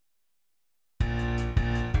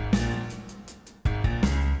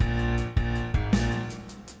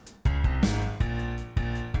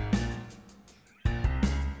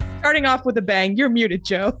Starting off with a bang. You're muted,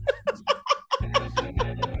 Joe.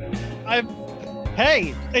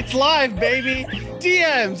 Hey, it's live, baby.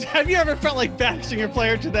 DMs, have you ever felt like banishing your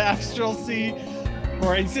player to the astral sea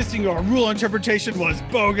or insisting your rule interpretation was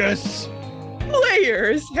bogus?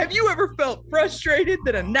 Players, have you ever felt frustrated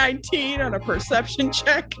that a 19 on a perception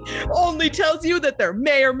check only tells you that there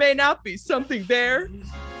may or may not be something there?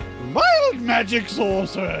 Wild magic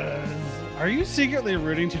sources. Are you secretly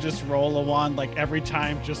rooting to just roll a wand like every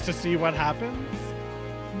time just to see what happens?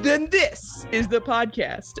 Then this is the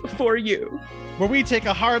podcast for you. Where we take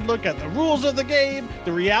a hard look at the rules of the game,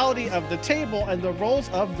 the reality of the table, and the rolls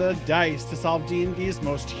of the dice to solve D&D's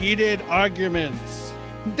most heated arguments.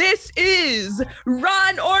 This is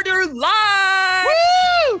Ron Order Live!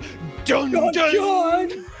 Woo! Dun, dun,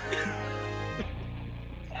 dun.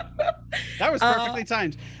 That was perfectly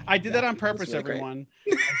timed. I did that on purpose, really everyone.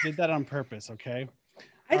 I did that on purpose, okay?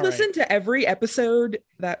 I listened to every episode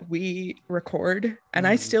that we record, and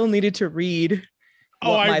I still needed to read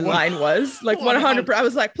what my line was. Like 100%. I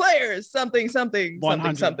was like, players, something,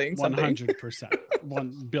 100%.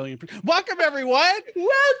 1 billion. Welcome, everyone.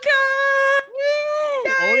 Welcome.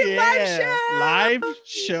 Woo! Oh, yeah. Live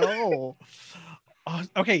show.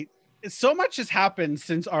 Okay. So much has happened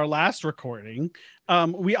since our last recording.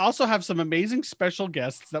 We also have some amazing special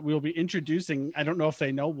guests that we will be introducing. I don't know if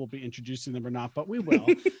they know we'll be introducing them or not, but we will.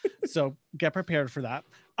 So get prepared for that.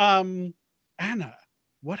 Anna,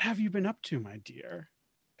 what have you been up to, my dear?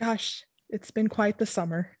 Gosh, it's been quite the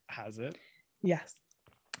summer. Has it? Yes.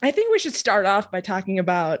 I think we should start off by talking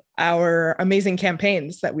about our amazing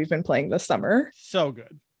campaigns that we've been playing this summer. So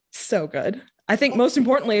good. So good. I think most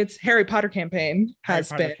importantly, it's Harry Potter campaign has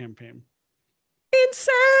been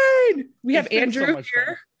insane. We have Andrew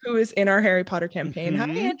here who is in our Harry Potter campaign. Hi,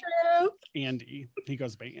 Andrew. Andy. He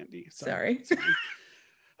goes by Andy. So sorry.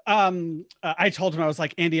 I told him, I was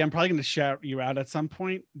like, Andy, I'm probably going to shout you out at some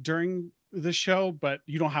point during the show, but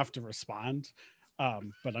you don't have to respond.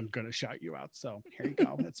 But I'm going to shout you out. So here you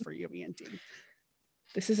go. That's for you, Andy.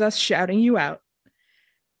 This is us shouting you out.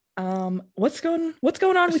 What's going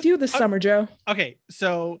on with you this summer, Joe? Okay,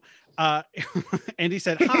 so Andy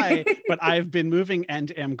said hi, but I've been moving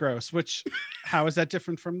and am gross, which how is that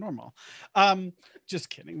different from normal?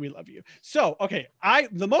 Just kidding, we love you. So okay,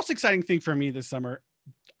 the most exciting thing for me this summer,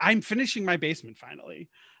 I'm finishing my basement finally.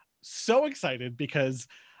 So excited because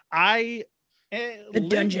I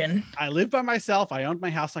live by myself. I own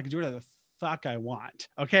my house. I can do whatever the fuck I want.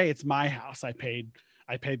 Okay, it's my house. I paid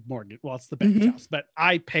mortgage. Well, it's the bank's house, but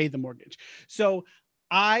I pay the mortgage. So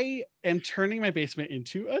I am turning my basement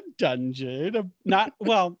into a dungeon.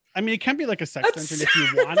 It can be like a sex dungeon if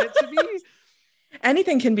you want it to be.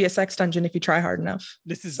 Anything can be a sex dungeon if you try hard enough.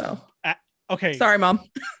 This is okay. Sorry, Mom.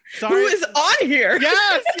 Sorry. Who is on here?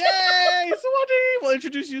 Yes, yay! Swaddy, we'll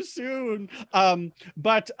introduce you soon.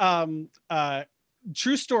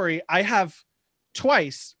 True story. I have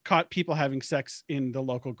twice caught people having sex in the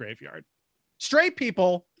local graveyard. Straight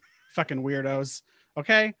people, fucking weirdos.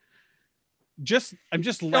 Okay. I'm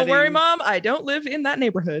just letting. Don't worry, Mom. I don't live in that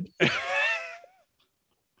neighborhood.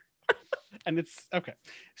 And it's okay.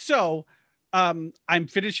 So, I'm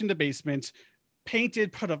finishing the basement,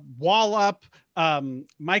 painted, put a wall up.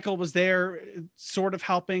 Michael was there, sort of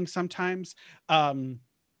helping sometimes.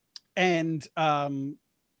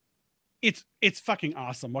 It's fucking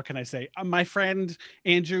awesome. What can I say? My friend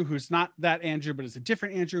Andrew, who's not that Andrew, but is a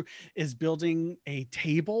different Andrew, is building a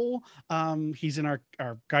table. He's in our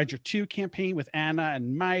Guide Your 2 campaign with Anna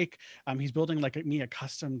and Mike. He's building a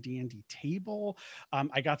custom D&D table.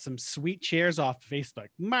 I got some sweet chairs off Facebook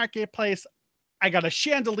Marketplace. I got a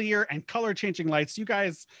chandelier and color changing lights. You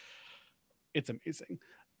guys, it's amazing.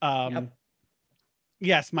 Yep.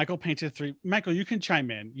 Yes, Michael painted 3. Michael, you can chime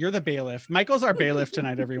in. You're the bailiff. Michael's our bailiff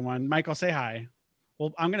tonight, everyone. Michael, say hi.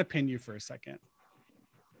 Well, I'm going to pin you for a second.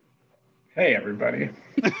 Hey, everybody.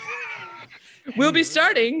 We'll be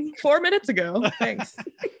starting 4 minutes ago. Thanks.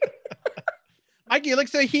 Mike, you look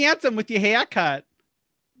so handsome with your haircut.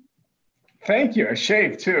 Thank you. I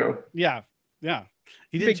shaved, too. Yeah.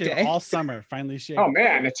 He didn't shave all summer. Finally shaved. Oh,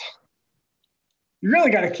 man. You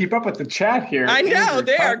really got to keep up with the chat here. I know,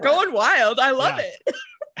 they are going wild. I love it.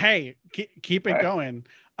 Hey, keep it going.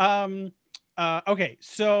 Okay,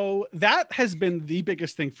 so that has been the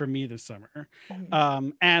biggest thing for me this summer.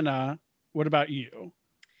 Anna, what about you?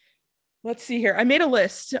 Let's see here. I made a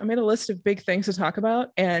list of big things to talk about,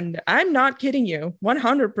 and I'm not kidding you.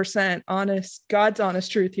 100% honest, God's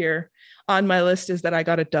honest truth here on my list is that I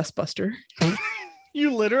got a dustbuster.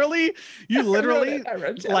 You literally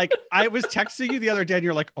like, I was texting you the other day and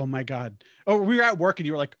you're like, oh my God. Oh, we were at work and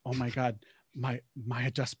you were like, oh my God, my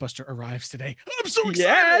Dustbuster arrives today. I'm so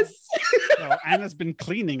excited. Yes. So Anna's been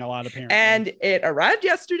cleaning a lot apparently. And it arrived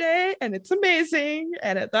yesterday and it's amazing.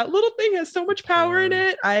 And that little thing has so much power in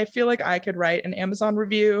it. I feel like I could write an Amazon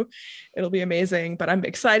review. It'll be amazing, but I'm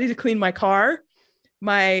excited to clean my car.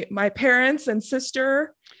 My parents and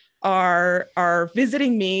sister are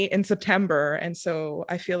visiting me in September. And so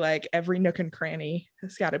I feel like every nook and cranny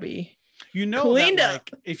has got to be cleaned that, up.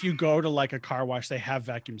 like, if you go to like a car wash, they have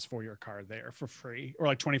vacuums for your car there for free or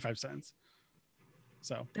like 25 cents.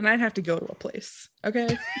 So then I'd have to go to a place.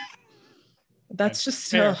 Okay. That's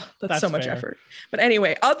just fair. That's so much fair. effort. But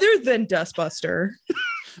anyway, other than Dustbuster,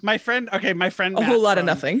 my friend a Matt whole lot of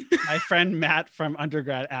nothing. My friend Matt from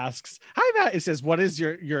undergrad asks, "Hi Matt," it says, "What is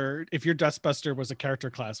your if your Dustbuster was a character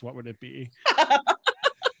class, what would it be?"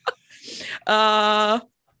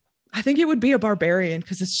 I think it would be a barbarian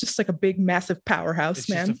because it's just like a big, massive powerhouse, It's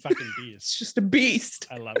man. just a fucking beast. It's just a beast.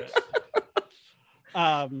 I love it.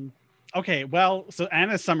 Okay, well, so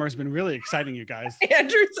Anna's summer has been really exciting, you guys.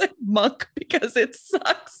 Andrew said monk because it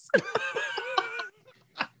sucks.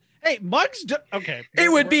 Hey, mugs. Okay,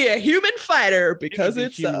 It would be a human fighter because would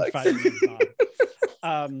it be human sucks.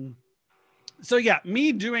 fighting. So yeah,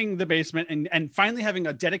 me doing the basement and finally having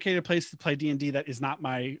a dedicated place to play D&D that is not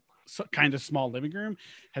my kind of small living room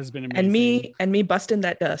has been amazing. And me busting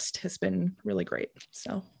that dust has been really great.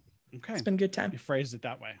 So okay, it's been a good time. You phrased it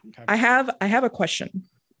that way. Okay. I have a question,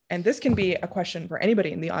 and this can be a question for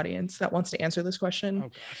anybody in the audience that wants to answer this question. Oh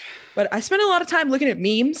God. But I spend a lot of time looking at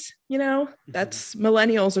memes. You know, that's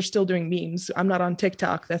millennials are still doing memes. I'm not on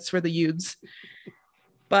TikTok. That's for the youths.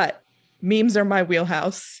 But memes are my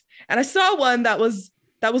wheelhouse. And I saw one that was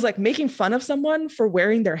like making fun of someone for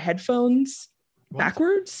wearing their headphones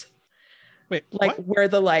backwards. Wait, like what? where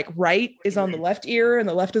the like right is on the left ear and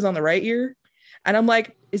the left is on the right ear. And I'm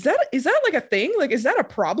like, is that like a thing? Like, is that a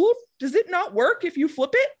problem? Does it not work if you flip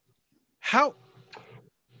it? How?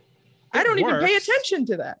 I don't even pay works. attention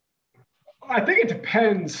to that. I think it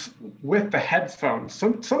depends with the headphones.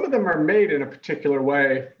 Some of them are made in a particular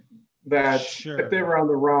way that Sure. if they were on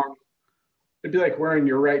the wrong, it'd be like wearing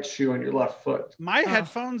your right shoe on your left foot. My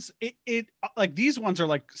headphones, it like these ones are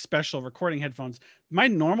like special recording headphones. My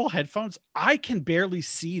normal headphones, I can barely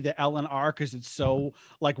see the L and R because it's so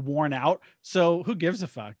like worn out. So who gives a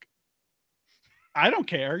fuck? I don't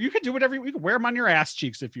care. You can do whatever you can wear them on your ass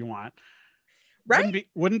cheeks if you want. Right?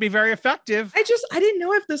 Wouldn't be very effective. I didn't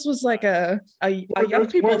know if this was like a young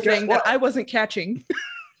people thing that I wasn't catching.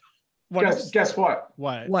 Guess what?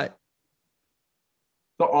 What?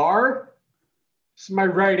 The R. This is my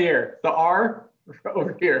right ear. The R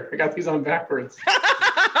over here. I got these on backwards.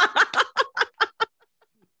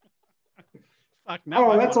 Fuck,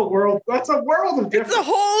 now Oh, that's a world. That's a world of difference. It's a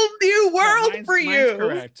whole new world for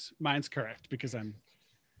you. Mine's correct because I'm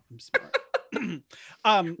smart.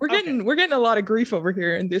 We're getting a lot of grief over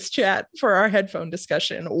here in this chat for our headphone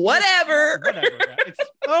discussion. Whatever.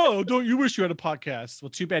 Don't you wish you had a podcast? Well,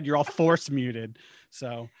 too bad you're all force muted.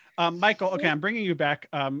 So, Michael, okay, I'm bringing you back.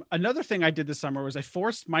 Another thing I did this summer was I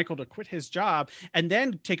forced Michael to quit his job and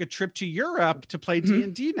then take a trip to Europe to play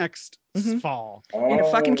D&D next fall. In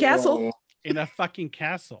a fucking castle. In a fucking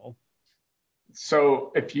castle.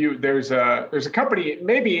 So there's a company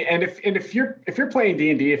maybe, and if you're playing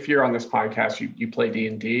D&D, if you're on this podcast, you play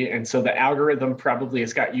D&D, and so the algorithm probably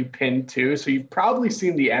has got you pinned too. So you've probably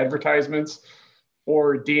seen the advertisements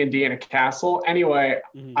for D&D in a castle. Anyway,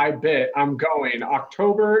 I bet I'm going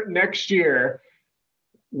October next year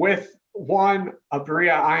with one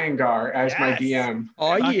Abria Iyengar as my DM.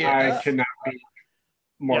 Oh yeah! I cannot be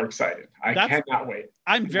more excited. I cannot wait.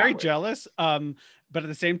 I'm very jealous. But at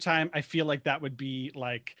the same time, I feel like that would be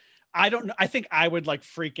like, I don't know. I think I would like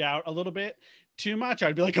freak out a little bit too much.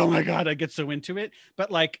 I'd be like, oh my God, I get so into it. But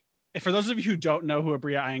like, for those of you who don't know who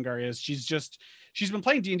Abria Iyengar is, she's been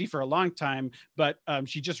playing D&D for a long time, but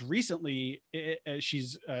she just recently,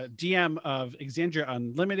 she's DM of Exandria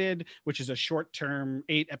Unlimited, which is a short-term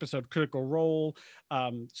 8-episode Critical Role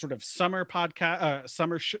sort of summer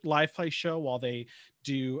podcast, live play show while they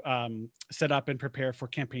do set up and prepare for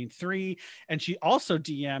campaign 3. And she also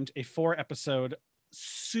DM'd a 4-episode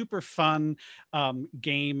super fun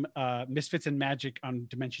game, Misfits and Magic on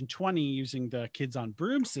Dimension 20 using the Kids on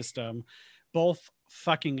Broom system. Both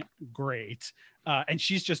fucking great. And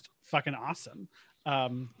she's just fucking awesome.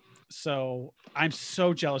 So I'm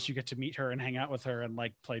so jealous you get to meet her and hang out with her and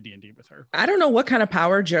like play D&D with her. I don't know what kind of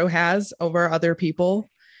power Joe has over other people,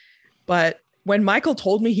 but when Michael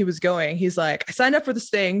told me he was going, he's like, I signed up for this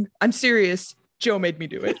thing. I'm serious. Joe made me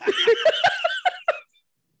do it.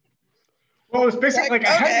 Well, it was basically like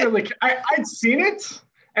I hadn't really, I'd seen it,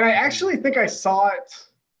 and I actually think I saw it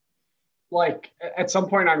like at some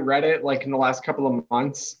point on Reddit, like in the last couple of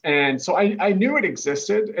months. And so I knew it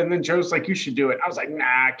existed. And then Joe's like, you should do it. I was like,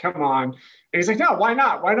 nah, come on. And he's like, no, why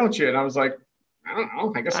not? Why don't you? And I was like, I don't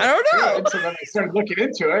know. I guess I don't know. could. So then I started looking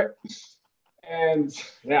into it. And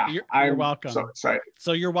yeah, you're welcome. So excited.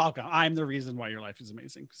 So you're welcome. I'm the reason why your life is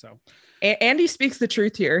amazing. So Andy speaks the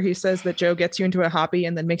truth here. He says that Joe gets you into a hobby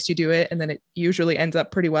and then makes you do it, and then it usually ends up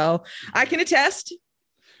pretty well. I can attest.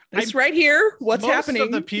 It's right here. What's happening?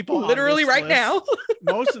 Of the people literally right list, now.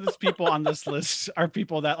 Most of the people on this list are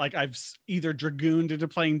people that like I've either dragooned into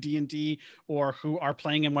playing D&D, or who are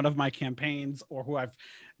playing in one of my campaigns, or who I've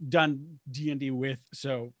done D&D with.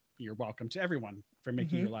 So you're welcome to everyone for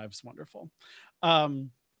making your lives wonderful.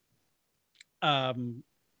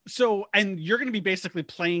 So, and you're going to be basically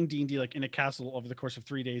playing D&D like in a castle over the course of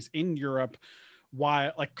 3 days in Europe,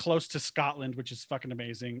 while like close to Scotland, which is fucking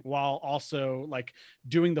amazing, while also like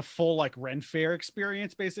doing the full like Ren Fair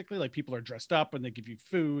experience. Basically, like people are dressed up and they give you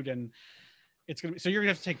food, and it's gonna be, so you're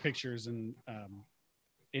gonna have to take pictures in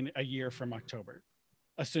a year from October,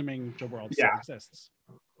 assuming the world still exists.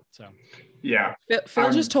 So yeah,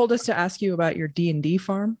 Phil just told us to ask you about your D&D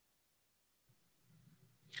farm.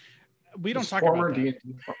 We don't talk about that.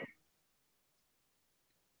 D&D farm.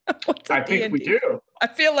 What's I think D&D? we do. I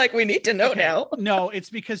feel like we need to know now. No, it's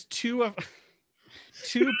because two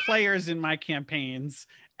players in my campaigns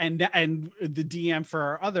and the DM for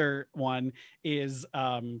our other one is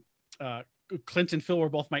Clint and Phil were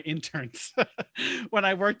both my interns. When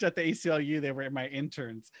I worked at the ACLU, they were my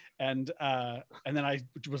interns, and then I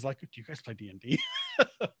was like, "Do you guys play D&D?"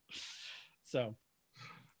 So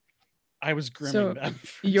I was grooming them.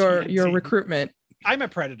 Your recruitment. I'm a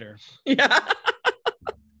predator. Yeah.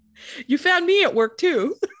 You found me at work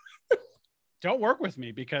too. Don't work with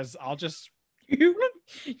me because I'll just you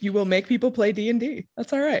will make people play D&D.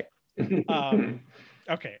 That's all right.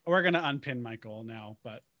 Okay, we're gonna unpin Michael now,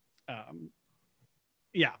 but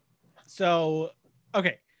yeah. So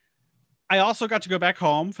okay, I also got to go back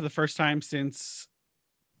home for the first time since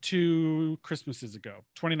 2 Christmases ago,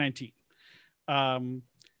 2019,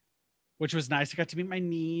 which was nice. I got to meet my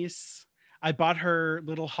niece. I bought her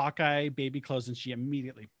little Hawkeye baby clothes, and she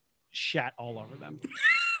immediately shat all over them.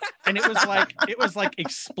 And it was like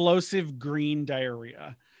explosive green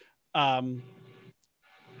diarrhea.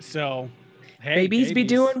 So hey, babies be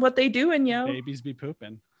doing what they doing, yo. Babies be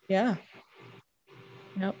pooping. Yeah.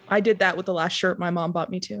 Yep. I did that with the last shirt my mom bought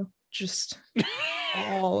me too. Just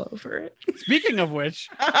all over it. Speaking of which,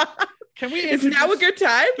 can we Is now a good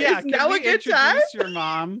time? Yeah, is now a good time? Your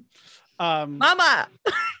mom. Mama.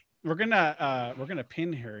 We're gonna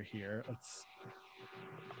pin her here. Let's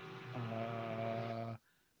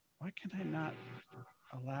why can I not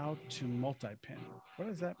allow to multi-pin? What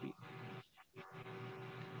does that mean?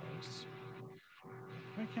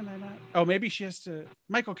 Why can I not? Oh, maybe she has to.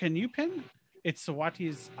 Michael, can you pin? It's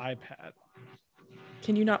Sawati's iPad.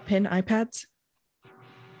 Can you not pin iPads?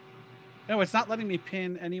 No, it's not letting me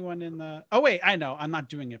pin anyone in the. Oh wait, I know. I'm not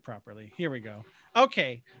doing it properly. Here we go.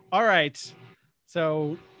 Okay. All right.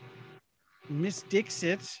 So Mrs.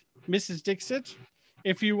 Dixit,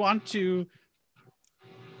 if you want to,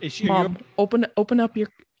 is she Mom, open up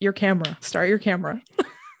your camera. Start your camera.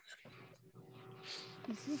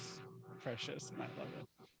 This is precious, and I love it.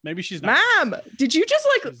 Maybe she's not. Mom, did you just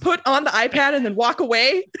like put on the iPad and then walk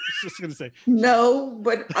away? Just gonna say no,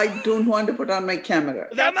 but I don't want to put on my camera.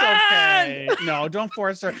 That's okay. No, don't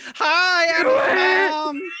force her. Hi,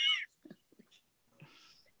 Mom.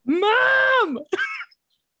 Mom.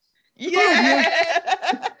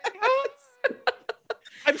 Yeah.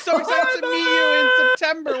 I'm so excited to meet you in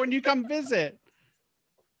September when you come visit.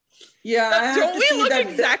 Yeah. Don't we look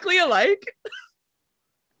exactly alike?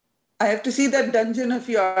 I have to see that dungeon of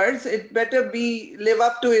yours. It better live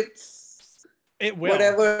up to its. It will.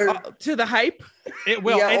 Whatever. To the hype. It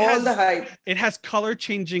will. Yeah, it all has, the hype. It has color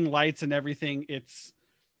changing lights and everything.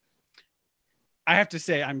 I have to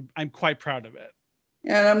say, I'm quite proud of it.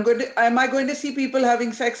 And am I going to see people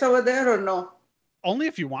having sex over there or no? Only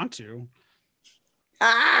if you want to.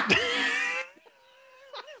 Ah!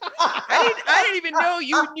 I didn't even know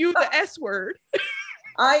you knew the S word.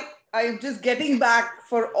 I'm just getting back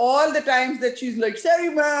for all the times that she's like, sorry,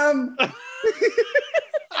 Mom.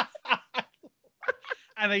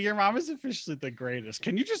 Anna, your mom is officially the greatest.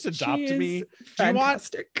 Can you just adopt me?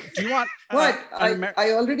 Fantastic. Do you want what?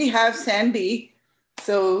 I already have Sandy.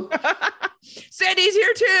 So Sandy's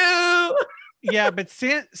here too. Yeah, but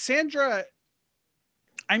Sandra,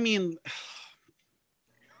 I mean,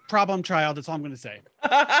 problem child. That's all I'm going to say.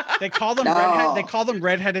 They call them No. they call them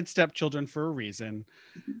redheaded stepchildren for a reason.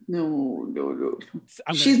 No.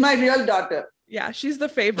 I'm She's gonna- my real daughter. Yeah, she's the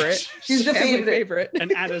favorite. She's the Family favorite.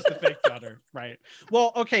 and Anna's the fake daughter, right?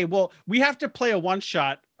 Well, okay. Well, we have to play a one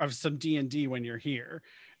shot of some D&D when you're here.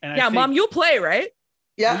 And Yeah, I think, Mom, you'll play, right?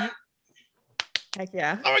 Yeah. Heck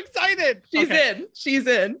yeah. I'm excited. She's Okay. in. She's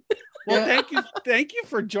in. Well, Yeah. thank you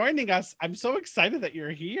for joining us. I'm so excited that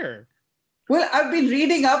you're here. Well, I've been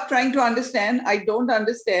reading up, trying to understand. I don't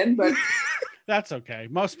understand, but That's okay.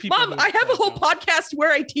 Most people. Mom, who I have a whole don't. podcast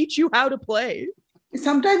where I teach you how to play.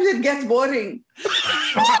 sometimes it gets boring.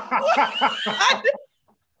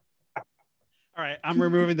 All right, I'm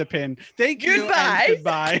removing the pin. Thank you. Goodbye. And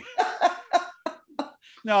goodbye.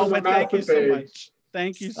 No, but thank you so Page. much.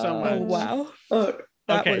 Thank you so Oh, much. wow. Oh,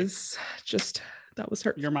 That Okay. was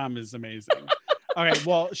hurtful. Your mom is amazing. Okay,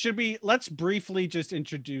 well, let's briefly just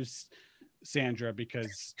introduce Sandra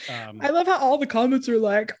because I love how all the comments are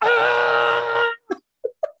like, ah!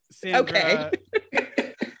 Sandra.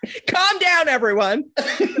 Calm down, everyone.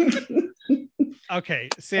 Okay,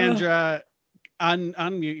 Sandra,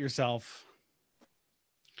 unmute yourself.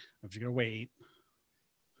 I'm just gonna wait.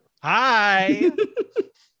 Hi.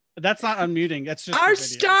 That's not unmuting. That's just Our the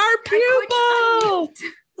video. star I pupil. couldn't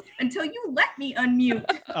unmute until you let me unmute.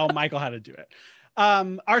 Oh, Michael had to do it.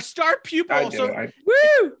 Our star pupil. I did So it.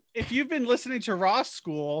 Woo! if you've been listening to Ross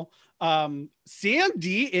School,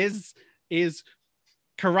 Sandy is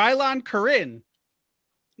Karilan Corinne.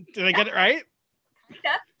 Did I get it right?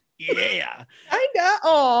 Kinda. Yeah. I know.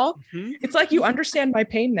 Oh, Mhm. it's like you understand my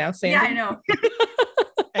pain now, Sandy. Yeah, I know.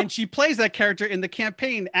 And she plays that character in the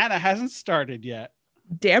campaign. Anna hasn't started yet.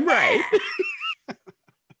 Damn right.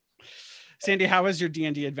 Sandy, how has your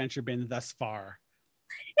D&D adventure been thus far?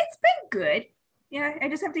 It's been good. Yeah, I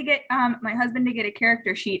just have to get my husband to get a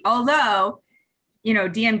character sheet. Although,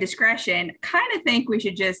 DM discretion, kind of think we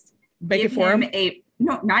should just Make it give for him.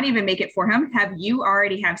 not even make it for him. Have you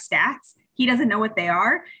already have stats? He doesn't know what they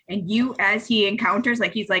are. And you, as he encounters,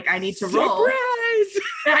 like he's like, I need to roll. Surprise!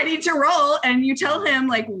 I need to roll. And you tell him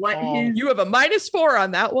like what Oh. his You have a -4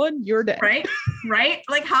 on that one. You're dead. right? Right?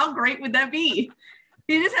 Like how great would that be?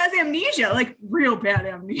 He just has amnesia, like real bad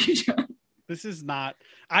amnesia. This is not,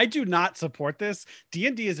 I do not support this.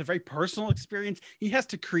 D&D is a very personal experience. He has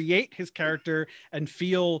to create his character and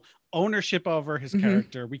feel ownership over his Mhm.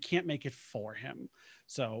 character. We can't make it for him.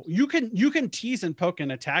 So you can tease and poke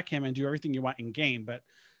and attack him and do everything you want in game, but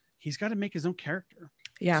he's got to make his own character.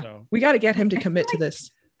 Yeah. So We got to get him to I commit feel to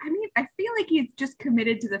this. I mean, I feel like he's just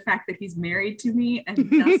committed to the fact that he's married to me and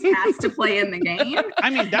thus has to play in the game. I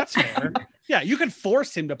mean, that's fair. Yeah, you could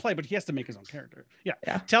force him to play, but he has to make his own character. Yeah.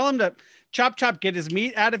 Yeah. Tell him to chop, get his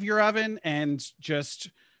meat out of your oven and just,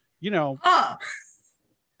 Oh.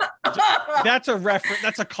 that's a reference.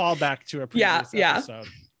 That's a callback to a previous Yeah. episode.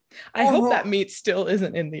 I hope that meat still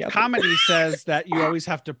isn't in the oven. Comedy says that you always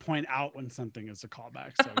have to point out when something is a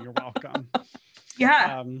callback. So you're welcome.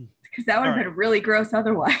 Yeah, because that would have all been really gross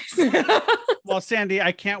otherwise. Well, Sandy,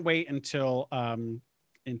 I can't wait until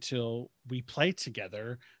we play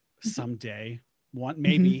together someday.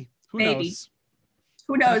 Maybe. Who Maybe. knows?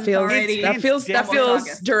 Who knows? That feels, already. that feels, that Almost feels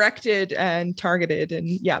August. directed and targeted. And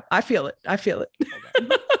yeah, I feel it.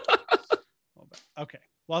 Okay.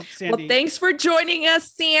 Well, Sandy, Well, thanks for joining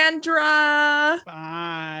us, Sandra.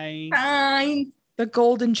 bye. Fine. The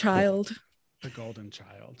golden child. The golden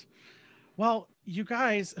child. Well, you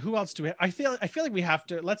guys, who else do we have? I feel like we have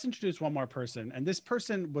to, let's introduce one more person. And this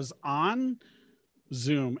person was on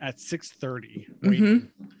Zoom at 6:30.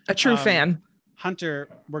 A true Um, fan. Hunter,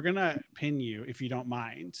 we're gonna pin you if you don't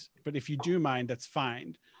mind. But if you do mind, that's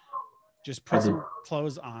fine. Just put some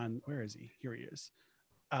clothes on. Where is he? Here he is.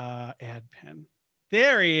 Add pin.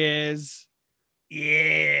 There he is.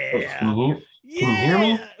 Yeah. Can you hear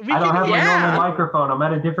me? We I don't can have my yeah. normal microphone. I'm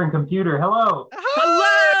at a different computer. Hello.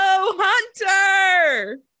 Hello,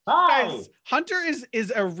 Hunter. Hi. Guys, Hunter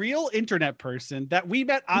is a real internet person that we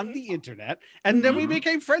met on the internet and then we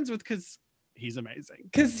became friends with because he's amazing.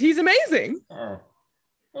 Because he's amazing.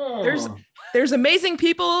 There's There's amazing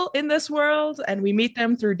people in this world, and we meet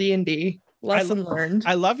them through D&D. Lesson learned.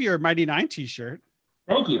 I love your Mighty Nine t-shirt.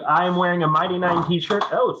 Thank you. I am wearing a Mighty Nine t-shirt.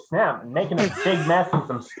 Oh, snap. I'm making a big mess in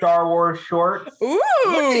some Star Wars shorts. Ooh. Look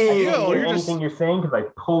at I you. can't hear You're just- anything you're saying because I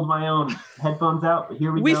pulled my own headphones out. But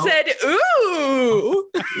here we We go. said, ooh.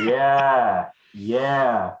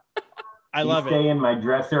 Yeah. I These love stay it. in my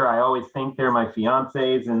dresser. I always think they're my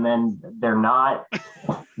fiance's, and then they're not.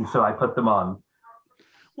 And so I put them on.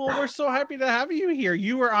 Well, we're so happy to have you here.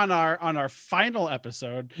 You were on our final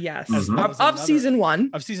episode Yes. Mhm. As Of another- season 1.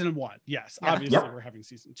 of season 1. Yes, Yeah. obviously Yep. we're having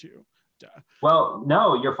season 2. trifecta. Well,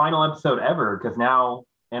 no, your final episode ever, because now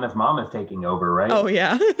Anna's mom is taking over, right? Oh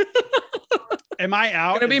yeah. Am I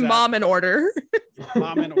out? Gonna be Is that mom in order.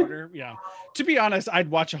 mom in order? Yeah. To be honest, I'd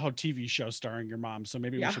watch a whole TV show starring your mom, so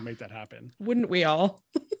maybe Yeah. we should make that happen. Wouldn't we all?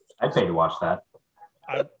 I'd pay to watch that.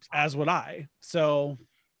 As would I. So,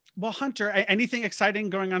 well, Hunter, anything exciting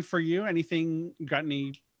going on for you? Anything? Got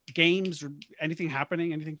any games or anything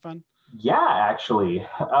happening? Anything fun? Yeah, actually.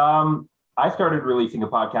 I started releasing a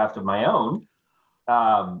podcast of my own.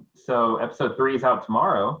 So episode 3 is out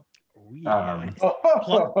tomorrow. Oh, yeah. Um,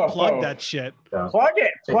 Plug that shit. So Plug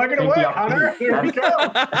it Take away, the Hunter. There we opportunity.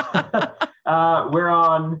 go. we're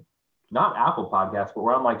on not Apple Podcasts, but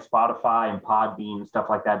we're on like Spotify and Podbean, stuff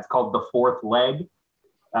like that. It's called The Fourth Leg.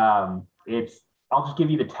 I'll just give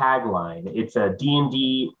you the tagline. It's a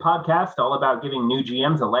D&D podcast all about giving new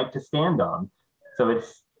GMs a leg to stand on. So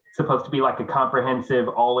it's supposed to be like a comprehensive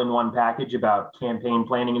all-in-one package about campaign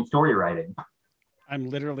planning and story writing. I'm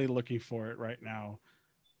literally looking for it right now.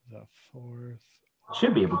 The Fourth.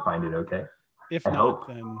 Should be able to find it okay. If I not, hope.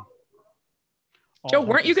 then Joe, all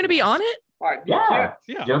weren't you hope going to is be lost. on it? All right, Yeah.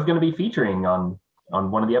 Yeah. Joe's going to be featuring on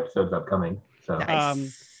one of the episodes upcoming. So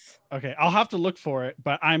Nice. Okay, I'll have to look for it,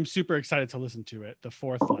 but I'm super excited to listen to it. The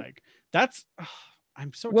Fourth Leg. That's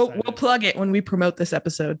I'm so We'll excited. plug it when we promote this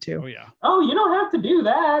episode too. Oh yeah. Oh, you don't have to do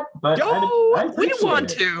that, but Joe, I we appreciate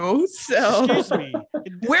want it. to. So Excuse me.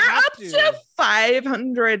 we're up to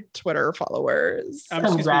 500 Twitter followers.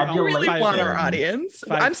 Excuse me, I only really Congratulations. want our audience.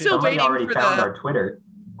 Five I'm still Somebody waiting already for found the. our Twitter.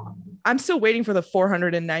 I'm still waiting for the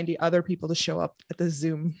 490 other people to show up at the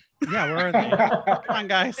Zoom. Yeah, where are they? Come on,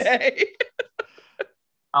 guys. Day.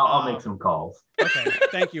 I'll make some calls. Okay,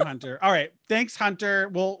 thank you, Hunter. All right, thanks, Hunter.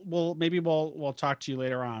 We'll talk to you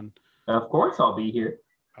later on. Of course, I'll be here.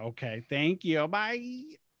 Okay, thank you. Bye.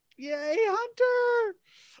 Yay, Hunter.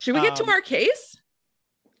 Should we get to our case?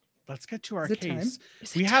 Let's get to our Is it time? case.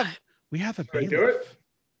 Is it We time? have a Should I do bailiff. it?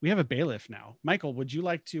 We have a bailiff now. Michael, would you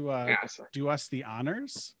like to Yeah, sorry. do us the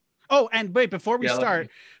honors? Oh, and wait, before we Yeah,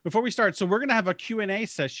 start, so we're going to have a Q&A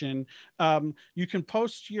session. You can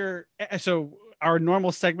post your, so our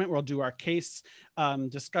normal segment, we'll do our case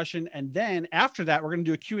discussion. And then after that, we're going to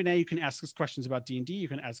do a Q&A. You can ask us questions about D&D. You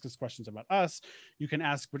can ask us questions about us. You can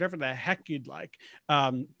ask whatever the heck you'd like.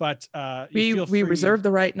 But We feel free- reserve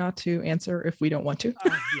the right not to answer if we don't want to.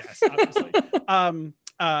 yes, obviously.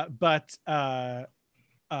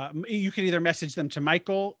 You can either message them to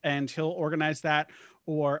Michael and he'll organize that,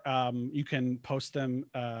 or you can post them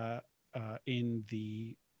in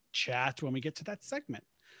the chat when we get to that segment.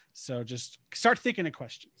 So just start thinking of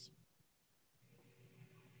questions.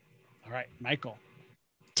 All right, Michael.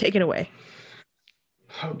 Take it away.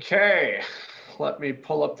 Okay, let me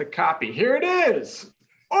pull up the copy. Here it is.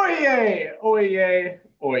 Oyez, oyez,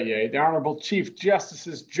 oyez. The Honorable Chief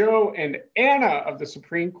Justices Joe and Anna of the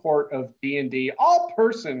Supreme Court of D&D. All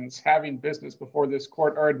persons having business before this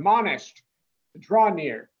court are admonished to draw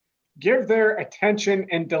near, give their attention,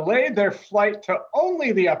 and delay their flight to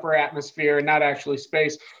only the upper atmosphere and not actually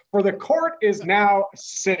space, for the court is now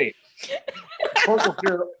sitting. The court will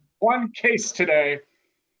hear one case today.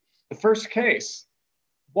 The first case,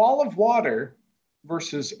 Wall of Water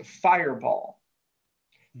versus Fireball.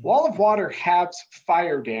 Wall of Water halves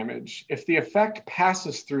fire damage if the effect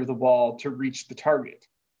passes through the wall to reach the target.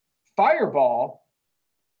 Fireball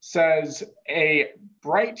says a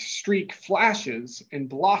bright streak flashes and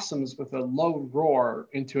blossoms with a low roar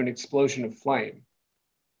into an explosion of flame.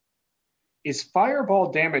 Is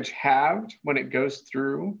Fireball damage halved when it goes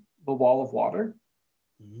through the Wall of Water?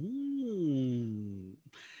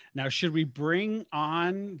 Now, should we bring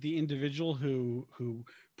on the individual who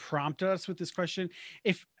prompted us with this question?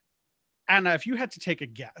 If Anna, if you had to take a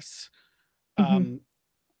guess,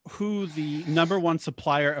 who the number one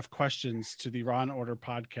supplier of questions to the Raw and Order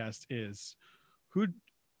podcast is, who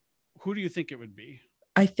do you think it would be?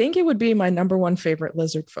 I think it would be my number one favorite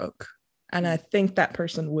lizard folk. And I think that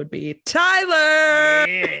person would be Tyler.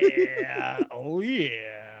 Yeah. Oh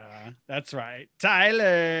yeah. That's right.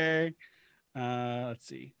 Tyler. Let's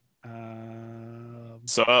see.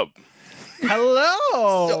 What's up?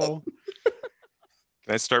 Hello.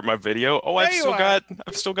 Can I start my video? Oh, There I've you still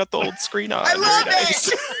are. got the old screen on. I love Very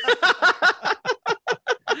nice.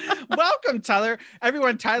 Welcome, Tyler.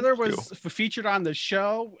 Everyone, Tyler Thank was featured on the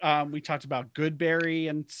show. We talked about Goodberry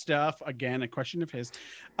and stuff. Again, a question of his.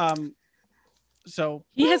 So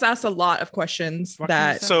He has asked a lot of questions What can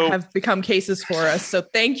you that say? have become cases for us. So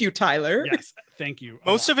thank you, Tyler. yes, thank you.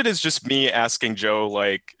 Most of it is just me asking Joe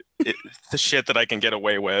like the shit that I can get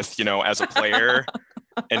away with, as a player,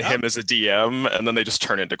 and him as a DM, and then they just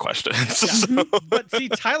turn into questions. Yeah. So- But see,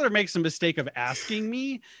 Tyler makes a mistake of asking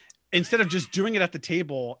me, instead of just doing it at the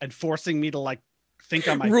table and forcing me to like think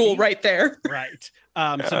on my rule feet. right there. Right.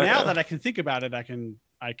 So now that I can think about it, I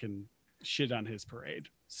can shit on his parade.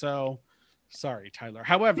 So sorry, Tyler.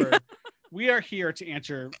 However, we are here to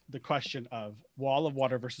answer the question of Wall of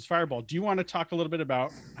Water versus Fireball. Do you want to talk a little bit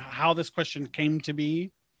about how this question came to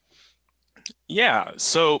be? Yeah.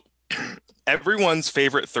 So everyone's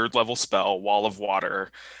favorite third level spell, Wall of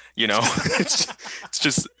Water, you know, it's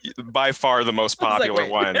just by far the most popular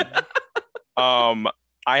one.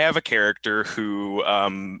 I have a character who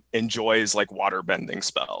enjoys like water bending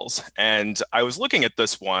spells. And I was looking at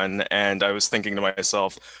this one and I was thinking to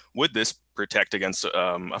myself, would this protect against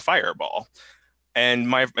a fireball? And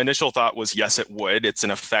my initial thought was, yes, it would. It's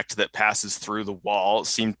an effect that passes through the wall. It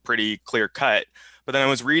seemed pretty clear cut. But then I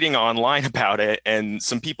was reading online about it and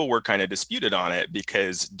some people were kind of disputed on it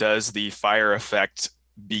because does the fire effect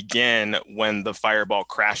begin when the fireball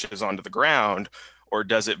crashes onto the ground, or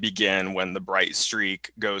does it begin when the bright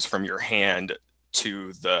streak goes from your hand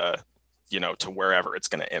to the, you know, to wherever it's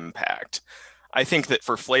going to impact? I think that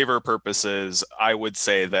for flavor purposes, I would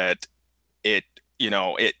say that it, you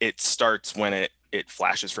know, it starts when it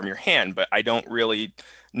flashes from your hand, but I don't really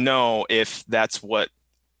know if that's what,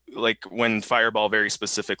 like when Fireball very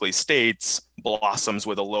specifically states blossoms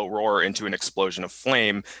with a low roar into an explosion of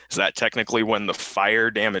flame, is that technically when the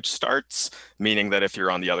fire damage starts? Meaning that if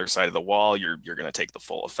you're on the other side of the wall, you're going to take the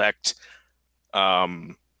full effect.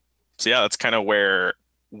 So yeah, that's kind of where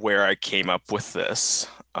I came up with this.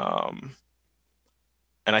 And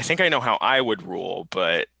I think I know how I would rule,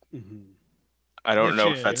 but I don't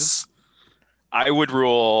know if that's. I would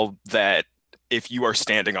rule that if you are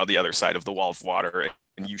standing on the other side of the Wall of Water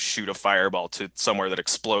and you shoot a fireball to somewhere that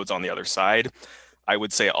explodes on the other side, I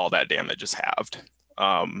would say all that damage is halved.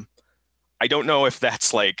 I don't know if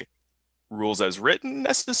that's like rules as written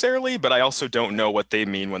necessarily, but I also don't know what they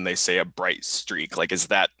mean when they say a bright streak. Like, is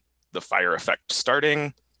that the fire effect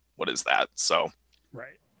starting? What is that? So,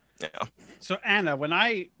 right. Yeah. So Anna,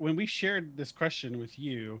 when we shared this question with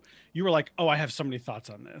you, you were like, "Oh, I have so many thoughts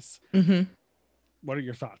on this." Mm-hmm. What are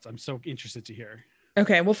your thoughts? I'm so interested to hear.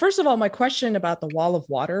 Okay. Well, first of all, my question about the Wall of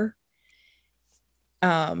Water,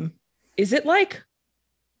 is it like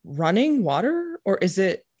running water or is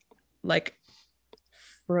it like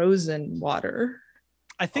frozen water?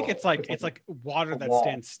 I think it's like water that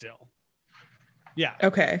stands still. Yeah.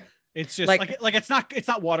 Okay. It's just like it's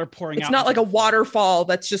not water pouring out. It's not like a waterfall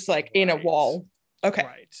that's just like in a wall. Okay.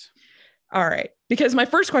 Right. All right. Because my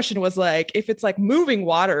first question was like, if it's like moving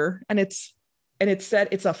water and it said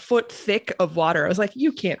it's a foot thick of water, I was like,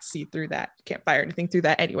 you can't see through that. You can't fire anything through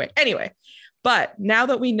that anyway. But now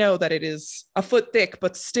that we know that it is a foot thick,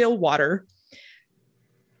 but still water,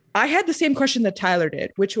 I had the same question that Tyler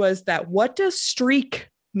did, which was that what does streak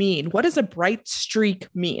mean? What does a bright streak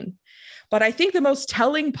mean? But I think the most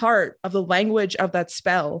telling part of the language of that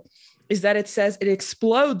spell is that it says it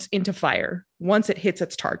explodes into fire once it hits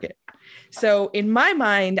its target. So in my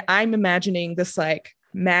mind, I'm imagining this like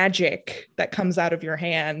magic that comes out of your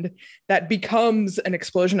hand that becomes an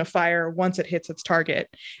explosion of fire once it hits its target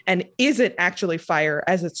and isn't actually fire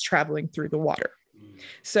as it's traveling through the water.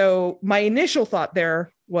 So my initial thought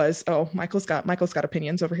there was, oh, Michael's got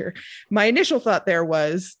opinions over here. My initial thought there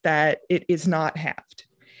was that it is not halved.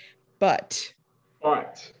 But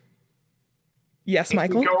yes,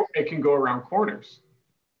 Michael. It can go around corners.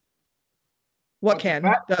 What can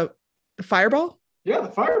the fireball? Yeah, the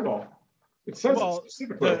fireball. It says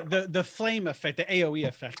specifically. The flame effect, the AOE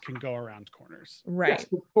effect, can go around corners. Right. Yes,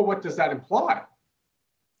 but what does that imply?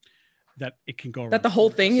 That it can go around that the whole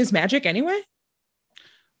thing is magic anyway?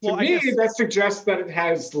 To me, that suggests that it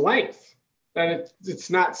has length. That it's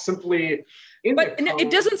not simply. But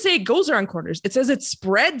it doesn't say it goes around corners. It says it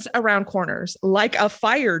spreads around corners like a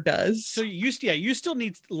fire does. So you still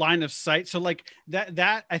need line of sight. So like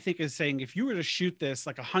that I think is saying if you were to shoot this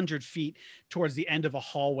like 100 feet towards the end of a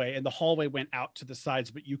hallway and the hallway went out to the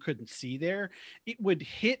sides, but you couldn't see there, it would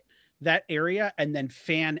hit that area and then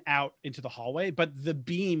fan out into the hallway. But the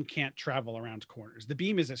beam can't travel around corners. The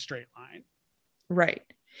beam is a straight line. Right.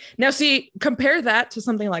 Now, see, compare that to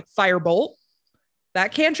something like Firebolt.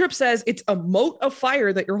 That cantrip says it's a mote of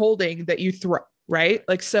fire that you're holding that you throw, right?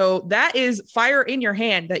 Like, so that is fire in your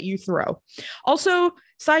hand that you throw. Also,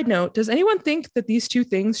 side note, does anyone think that these two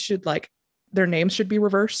things should their names should be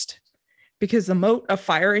reversed? Because the mote of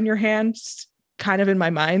fire in your hand kind of in my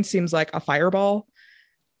mind seems like a fireball,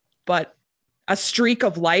 but a streak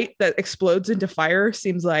of light that explodes into fire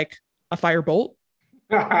seems like a firebolt.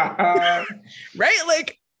 Right?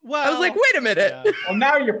 Like, well, I was like, wait a minute. Yeah. Well,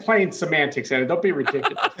 now you're playing semantics, and don't be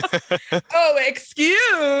ridiculous. Oh,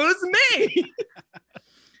 excuse me.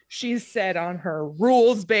 she's said on her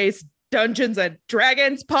rules-based Dungeons and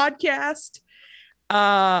Dragons podcast.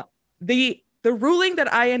 The ruling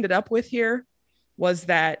that I ended up with here was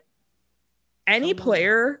that any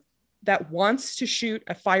player that wants to shoot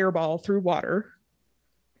a fireball through water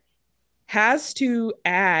has to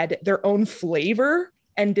add their own flavor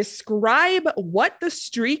and describe what the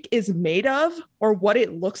streak is made of or what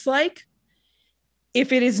it looks like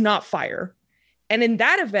if it is not fire. And in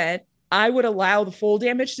that event, I would allow the full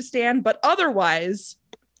damage to stand, but otherwise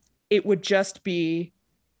it would just be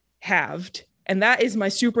halved. And that is my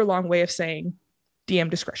super long way of saying DM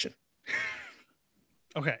discretion.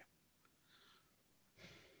 Okay.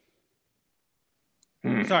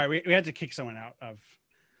 Sorry, we had to kick someone out of.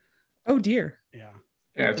 Oh dear.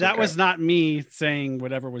 Yeah, that was not me saying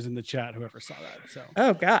whatever was in the chat, whoever saw that. So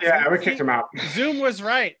oh god. Yeah, we kicked him out. Zoom was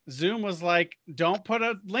right. Zoom was like, don't put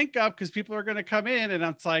a link up because people are going to come in. And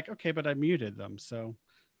it's like, okay, but I muted them. So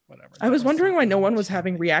whatever. I was wondering why no one was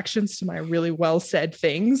having reactions to my really well said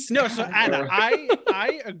things. No, so Anna,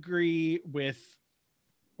 I agree with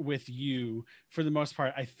you for the most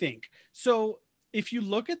part, I think. So if you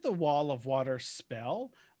look at the Wall of Water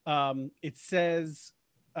spell, it says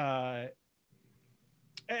and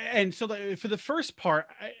so for the first part,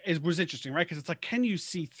 it was interesting, right? Because it's like, can you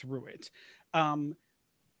see through it?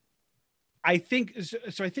 I think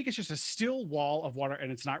so. I think it's just a still wall of water,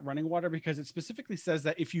 and it's not running water because it specifically says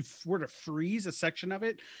that if you were to freeze a section of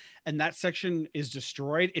it, and that section is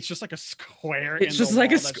destroyed, it's just like a square. It's just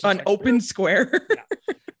like an open square. Yeah.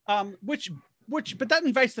 But that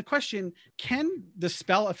invites the question: can the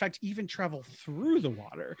spell effect even travel through the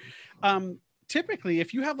water? Typically,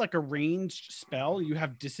 if you have like a ranged spell, you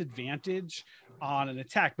have disadvantage on an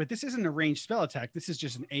attack, but this isn't a ranged spell attack. This is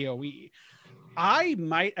just an AoE. I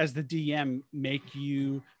might, as the DM, make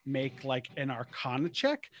you make like an Arcana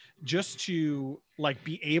check just to like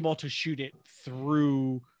be able to shoot it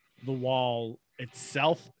through the wall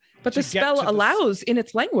itself. But the spell allows in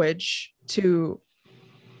its language to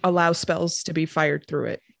allow spells to be fired through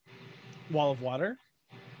it. Wall of Water?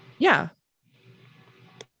 Yeah.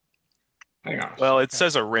 Hang on. Well, it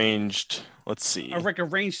says a ranged, let's see. Like a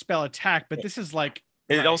ranged spell attack, but this is like...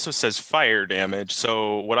 It also says fire damage.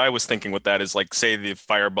 So what I was thinking with that is like, say the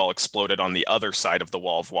fireball exploded on the other side of the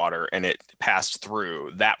Wall of Water and it passed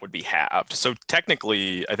through, that would be halved. So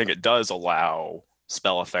technically, I think it does allow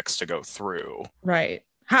spell effects to go through. Right.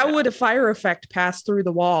 How would a fire effect pass through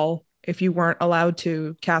the wall if you weren't allowed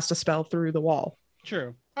to cast a spell through the wall?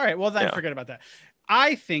 True. All right. Well, then forget about that.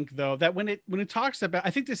 I think though that when it talks about,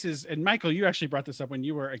 I think this is, and Michael, you actually brought this up when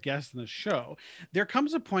you were a guest in the show. There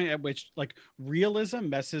comes a point at which like realism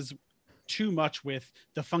messes too much with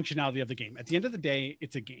the functionality of the game. At the end of the day,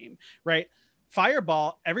 it's a game, right?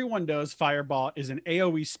 Fireball, everyone knows Fireball is an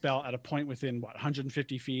AoE spell at a point within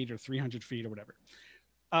 150 feet or 300 feet or whatever.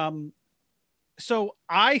 So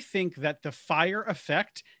I think that the fire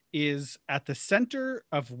effect is at the center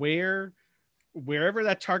of wherever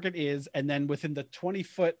that target is, and then within the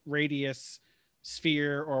 20-foot radius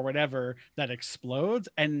sphere or whatever that explodes,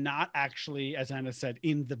 and not actually, as Anna said,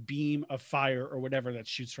 in the beam of fire or whatever that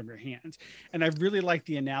shoots from your hands. And I really like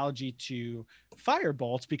the analogy to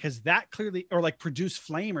firebolts because that clearly, or like produce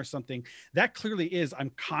flame or something, that clearly is,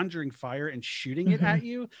 I'm conjuring fire and shooting it at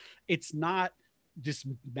you. It's not this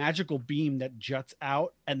magical beam that juts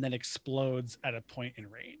out and then explodes at a point in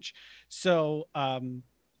range. So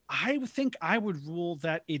I think I would rule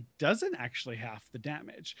that it doesn't actually half the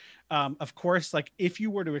damage. Of course, like if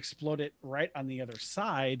you were to explode it right on the other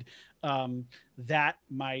side, that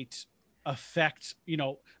might affect,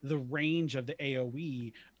 the range of the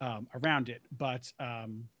AoE around it. But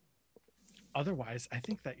otherwise, I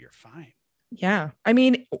think that you're fine. Yeah. I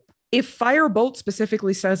mean, if firebolt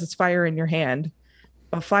specifically says it's fire in your hand,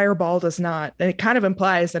 a fireball does not, then it kind of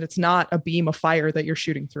implies that it's not a beam of fire that you're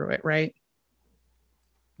shooting through it, right?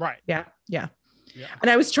 Right. Yeah. And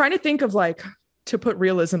I was trying to think of like, to put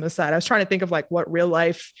realism aside, I was trying to think of like what real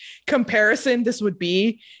life comparison this would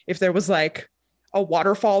be if there was like a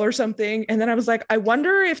waterfall or something. And then I was like, I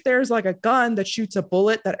wonder if there's like a gun that shoots a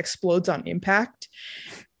bullet that explodes on impact.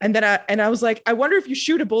 And then I was like, I wonder if you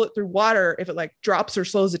shoot a bullet through water, if it like drops or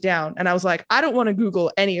slows it down. And I was like, I don't want to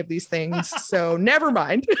Google any of these things. So never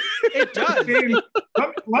mind. It does.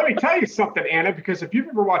 Let me tell you something, Anna, because if you've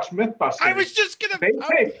ever watched Mythbusters, I was just going to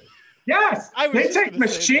they take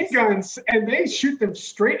machine guns and they shoot them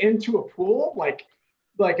straight into a pool, like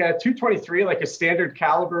a 223, like a standard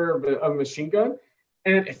caliber of a machine gun.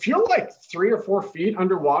 And if you're like 3 or 4 feet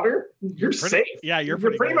underwater, you're safe. Yeah, you're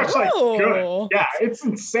pretty much like good. Yeah, it's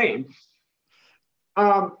insane.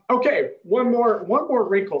 Okay, one more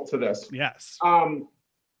wrinkle to this. Yes.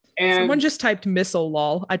 And Someone just typed missile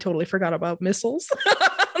lol. I totally forgot about missiles.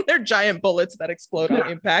 They're giant bullets that explode on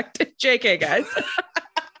impact. JK, guys.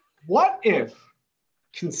 what if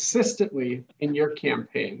consistently in your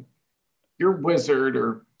campaign, your wizard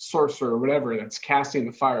or sorcerer or whatever that's casting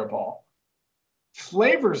the fireball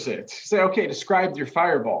flavors it? Say, okay, describe your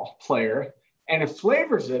fireball, player. And it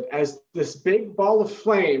flavors it as this big ball of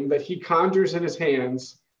flame that he conjures in his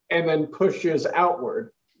hands and then pushes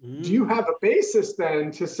outward. Do you have a basis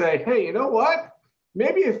then to say, hey, you know what?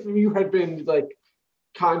 Maybe if you had been like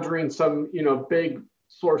conjuring some, big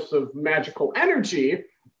source of magical energy,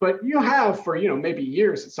 but you have for, maybe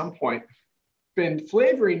years at some point been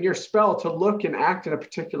flavoring your spell to look and act in a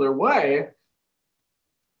particular way,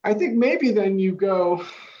 I think maybe then you go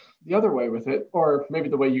the other way with it, or maybe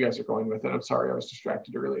the way you guys are going with it. I'm sorry, I was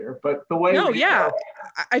distracted earlier, but the way. No, yeah.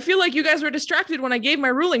 I feel like you guys were distracted when I gave my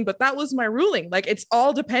ruling, but that was my ruling. Like, it's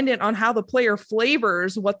all dependent on how the player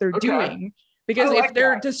flavors what they're doing. Because if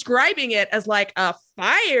they're describing it as like a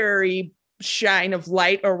fiery shine of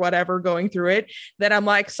light or whatever going through it, then I'm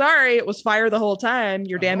like, sorry, it was fire the whole time.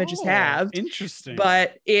 Your damage is halved. Interesting.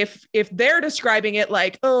 But if they're describing it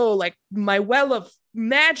like, oh, like my well of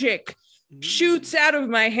magic shoots out of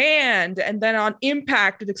my hand and then on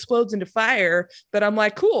impact it explodes into fire, then I'm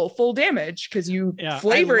like, cool, full damage, because you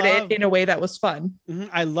flavored it in a way that was fun.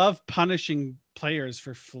 I love punishing players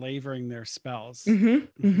for flavoring their spells. I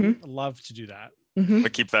love to do that.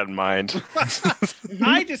 But keep that in mind.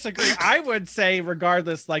 I disagree. I would say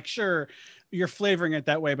regardless, like, sure, you're flavoring it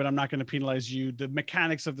that way, but I'm not going to penalize you. The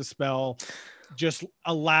mechanics of the spell just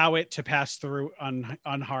allow it to pass through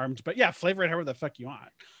unharmed. But yeah, flavor it however the fuck you want.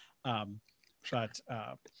 I'm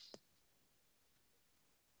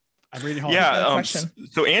reading.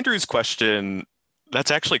 So Andrew's question,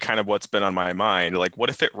 that's actually kind of what's been on my mind. Like,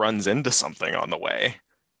 what if it runs into something on the way?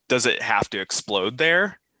 Does it have to explode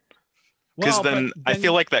there? Because then I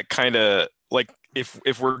feel like that kind of, like, if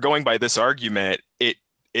we're going by this argument, it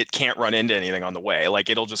can't run into anything on the way.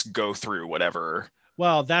 Like, it'll just go through whatever.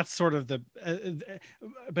 Well, that's sort of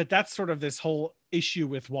but that's sort of this whole issue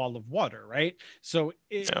with Wall of Water, right? So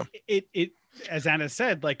it as Anna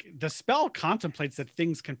said, like, the spell contemplates that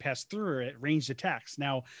things can pass through it, ranged attacks.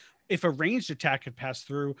 Now, if a ranged attack could pass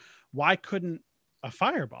through, why couldn't a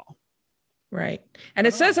fireball? Right. And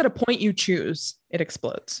it says at a point you choose, it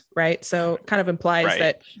explodes, right? So it kind of implies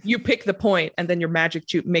that you pick the point and then your magic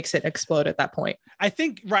makes it explode at that point. I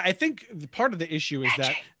think part of the issue is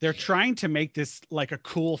that they're trying to make this like a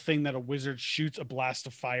cool thing that a wizard shoots a blast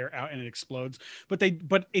of fire out and it explodes, but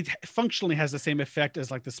it functionally has the same effect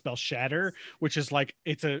as like the spell Shatter, which is like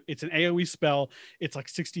it's an AoE spell. It's like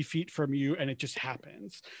 60 feet from you and it just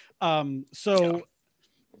happens.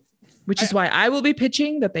 Which is why I will be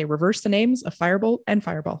pitching that they reverse the names of Firebolt and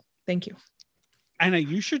Fireball. Thank you. Anna,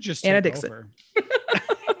 you should just take over.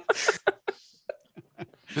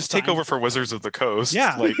 Just take over for Wizards of the Coast.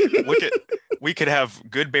 Yeah. Like, we could have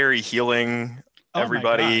Goodberry healing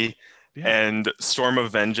everybody, and Storm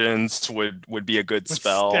of Vengeance would be a good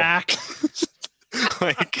spell. Stack.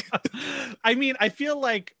 Like, I mean, I feel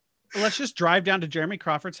like let's just drive down to Jeremy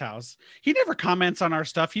Crawford's house. He never comments on our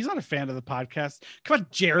stuff. He's not a fan of the podcast. Come on,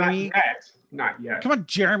 Jeremy. Not yet. Come on,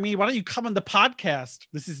 Jeremy. Why don't you come on the podcast?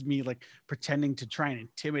 This is me like pretending to try and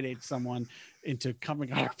intimidate someone into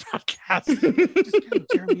coming on our podcast. Just kidding,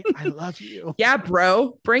 Jeremy, I love you. Yeah,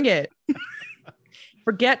 bro. Bring it.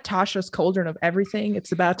 Forget Tasha's cauldron of everything.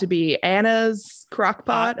 It's about to be Anna's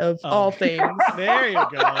crockpot of all things. There you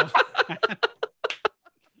go.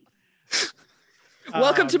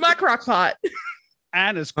 Welcome to my crockpot.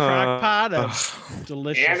 Anna's crockpot of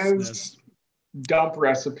deliciousness. Anna's dump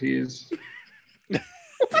recipes.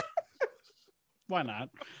 Why not?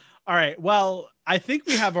 All right. Well, I think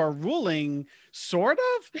we have our ruling, sort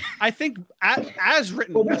of. I think as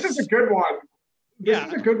written. Well, this is a good one. This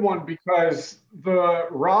is a good one because the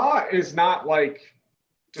raw is not like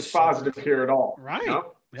dispositive here at all. Right. You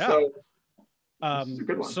know? Yeah. So, this is a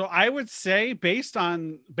good one. So I would say based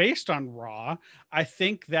on raw, I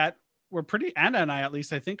think that we're pretty, Anna and I at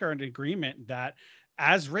least, I think are in agreement that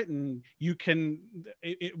as written,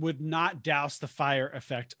 it would not douse the fire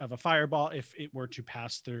effect of a fireball if it were to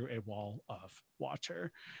pass through a wall of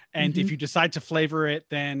water. And if you decide to flavor it,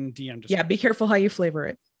 then DM just be careful how you flavor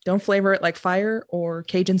it. Don't flavor it like fire or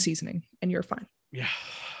Cajun seasoning, and you're fine. Yeah.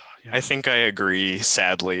 I think I agree,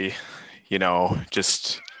 sadly.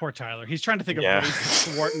 Just poor Tyler. He's trying to think of ways to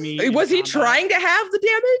thwart me. Was he trying to have the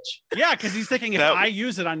damage? Yeah, because he's thinking if I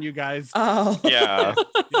use it on you guys. Oh. Yeah.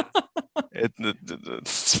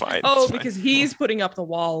 It's fine. Oh, it's because fine. he's putting up the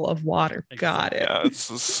wall of water. Got it. Yeah, it's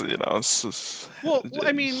just. Well,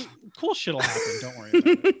 I mean, cool shit'll happen. Don't worry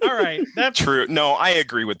about it. All right. That's True. No, I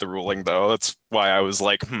agree with the ruling though. That's why I was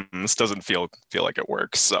like, this doesn't feel like it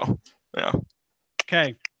works. So yeah.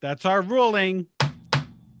 okay. That's our ruling.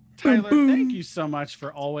 Tyler, thank you so much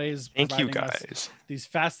for always Thank you providing us guys. these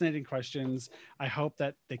fascinating questions. I hope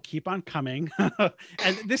that they keep on coming.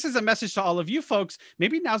 And this is a message to all of you folks.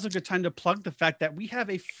 Maybe now's a good time to plug the fact that we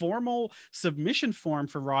have a formal submission form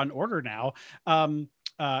for Raw and Order now.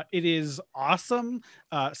 It is awesome.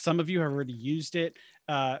 Some of you have already used it,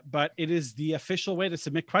 but it is the official way to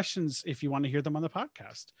submit questions if you want to hear them on the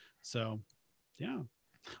podcast. So, yeah.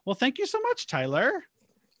 Well, thank you so much, Tyler.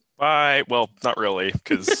 Bye. Well, not really,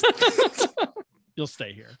 because You'll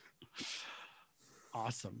stay here.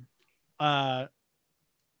 Awesome.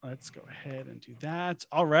 Let's go ahead and do that.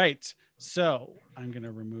 All right. So I'm going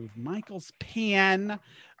to remove Michael's pen.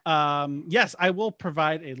 Yes, I will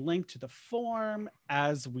provide a link to the form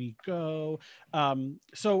as we go.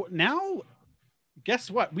 So now,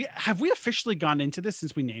 guess what? We officially gone into this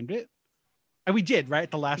since we named it? And we did,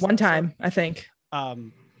 right? The last One episode? time, I think.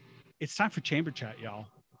 It's time for Chamber Chat, y'all.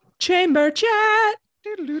 Chamber chat.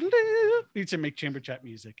 Need to make Chamber Chat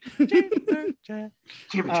music. Chamber Chat.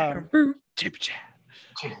 Chamber Chat.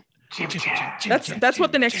 That's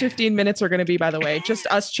what the next 15 minutes are going to be, by the way. Just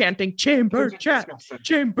us chanting chamber chat,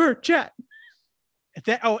 chamber chat.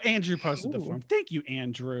 Andrew posted the form. Thank you,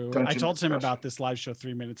 Andrew. I told him about this live show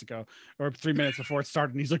 3 minutes ago, or 3 minutes before it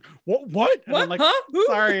started, and he's like, what? And I'm like, Huh?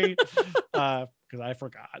 sorry, because I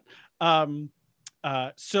forgot.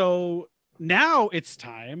 So now it's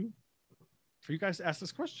time for you guys to ask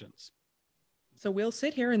us questions. So we'll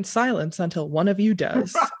sit here in silence until one of you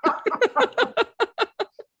does.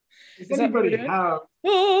 Does anybody have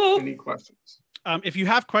any questions? If you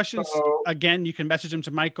have questions, again, you can message them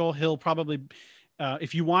to Michael. He'll probably,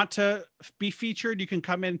 if you want to be featured, you can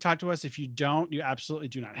come in and talk to us. If you don't, you absolutely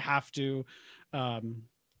do not have to.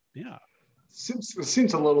 Yeah. It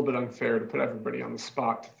seems a little bit unfair to put everybody on the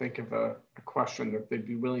spot to think of a question that they'd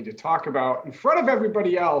be willing to talk about in front of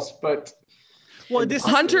everybody else. But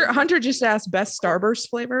Hunter just asked best Starburst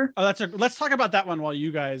flavor. Oh, let's talk about that one while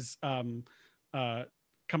you guys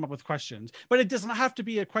come up with questions. But it does not have to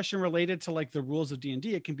be a question related to like the rules of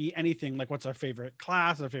D&D. It can be anything, like what's our favorite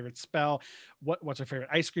class, our favorite spell, what's our favorite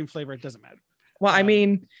ice cream flavor. It doesn't matter. Well, I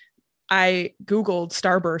mean, I Googled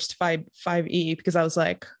Starburst 5e because I was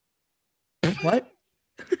like, what?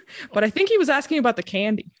 But I think he was asking about the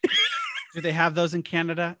candy. Do they have those in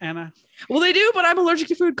Canada, Anna? Well, they do, but I'm allergic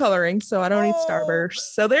to food coloring, so I don't eat Starburst.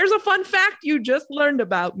 So there's a fun fact you just learned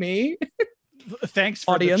about me. Thanks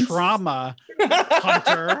for Audience. the trauma,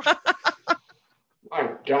 Hunter.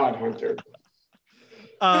 My God, Hunter.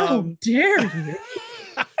 How dare you?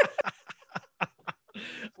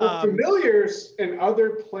 For familiars and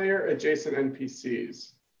other player adjacent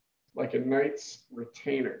NPCs, like a knight's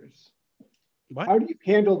retainers, What? how do you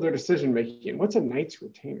handle their decision making? What's a knight's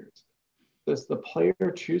retainers? Does the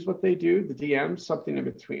player choose what they do? The DM, something in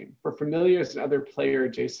between. For familiars and other player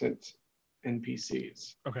adjacent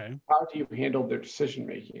NPCs, Okay. how do you handle their decision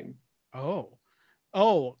making? Oh,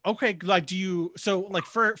 okay. Like, do you, so like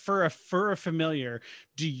for a familiar,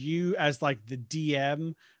 do you as like the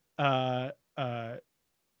DM,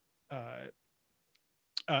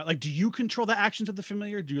 like, do you control the actions of the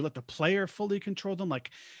familiar? Do you let the player fully control them? Like,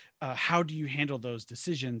 how do you handle those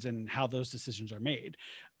decisions and how those decisions are made?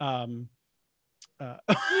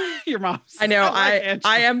 Your mom. I know.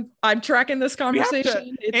 I'm tracking this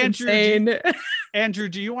conversation. It's Andrew, insane. Andrew,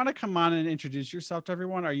 do you want to come on and introduce yourself to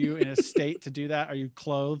everyone? Are you in a state to do that? Are you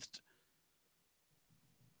clothed?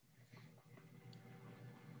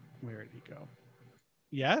 Where did he go?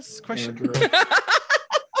 Yes? Question.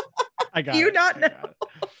 I got You it. not I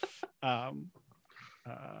got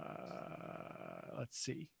it. Let's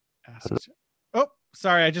see. Oh,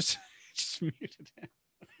 sorry. I just muted him.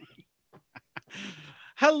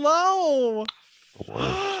 Hello.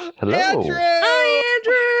 Hello. Andrew.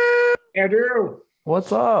 Hi, Andrew.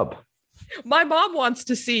 What's up? My mom wants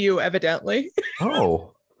to see you, evidently.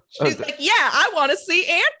 Oh. She's like, yeah, I want to see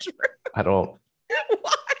Andrew. I don't.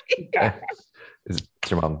 Why? Is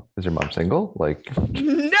your mom single? Like,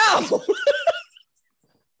 No.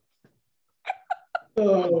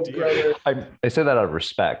 Oh, brother. I say that out of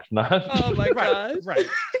respect, not Oh my god. Right.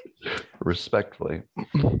 respectfully.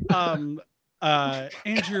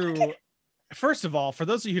 Andrew, first of all, for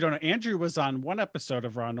those of you who don't know, Andrew was on one episode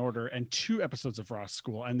of Raw and Order and 2 episodes of Raw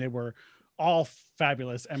School, and they were all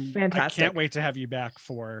fabulous. And Fantastic. I can't wait to have you back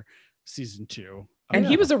for season 2. And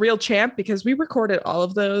he was a real champ because we recorded all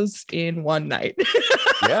of those in one night.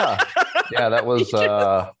 Yeah, that was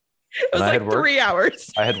It was And I like had worked- 3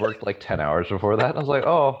 hours. I had worked like 10 hours before that. And I was like,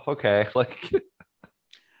 oh, okay. Like,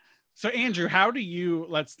 So Andrew, how do you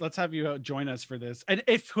let's have you join us for this? And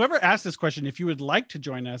if whoever asked this question, if you would like to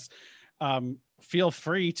join us, feel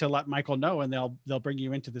free to let Michael know, and they'll bring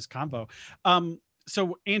you into this combo.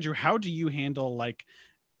 So Andrew, how do you handle like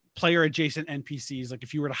player adjacent NPCs? Like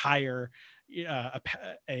if you were to hire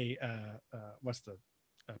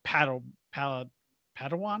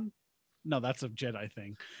Padawan? No, that's a Jedi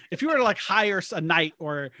thing. If you were to like hire a knight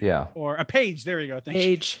or a page, there you go.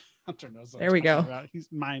 Page. Hunter knows. There we go. About. He's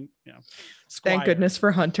mine. Thank goodness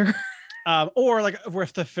for Hunter. Or like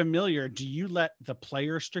with the familiar, do you let the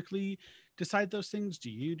player strictly decide those things?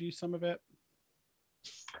 Do you do some of it?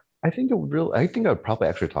 I think I'd probably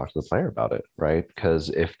actually talk to the player about it, right? Because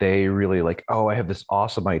if they really like, oh, I have this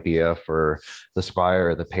awesome idea for the spire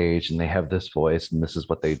or the page, and they have this voice, and this is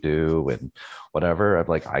what they do, and whatever, I'm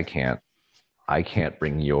like, I can't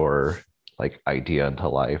bring your like idea into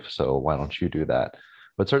life. So why don't you do that?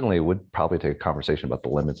 But certainly it would probably take a conversation about the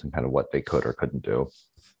limits and kind of what they could or couldn't do.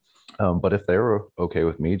 But if they were okay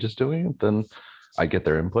with me just doing it, then I get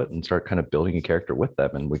their input and start kind of building a character with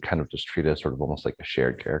them. And we kind of just treat it as sort of almost like a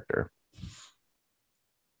shared character.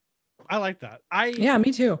 I like that. Yeah,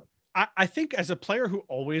 me too. I think as a player who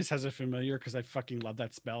always has a familiar, because I fucking love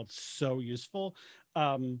that spell, it's so useful.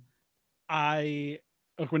 Whenever I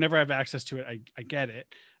have access to it, I get it.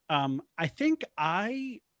 I think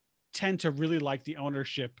I tend to really like the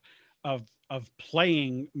ownership of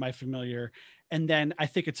playing my familiar, and then I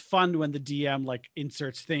think it's fun when the DM like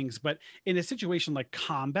inserts things. But in a situation like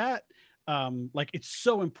combat, like it's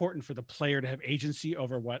so important for the player to have agency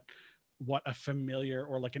over what a familiar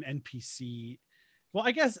or like an NPC. Well,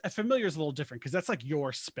 I guess a familiar is a little different because that's like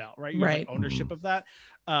your spell, right? You have like ownership of that.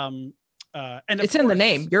 And it's in the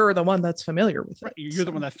name. You're the one that's familiar with it. Right, you're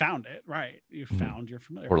the one that found it, right? You found your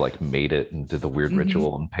familiar, or like made it and did the weird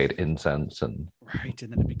ritual and paid incense and right,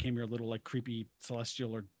 and then it became your little like creepy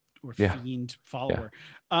celestial or fiend follower.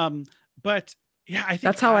 But yeah, I think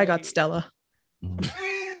that's how I got Stella.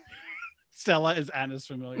 Stella is Anna's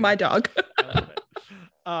familiar. My dog. I love it.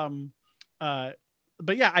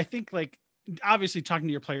 But yeah, I think like obviously talking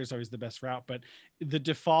to your player is always the best route, but the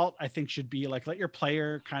default I think should be like let your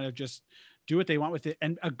player kind of just do what they want with it.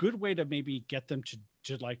 And a good way to maybe get them to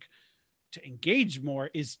engage more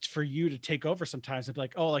is for you to take over sometimes and be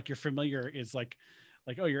like, oh, like your familiar is like,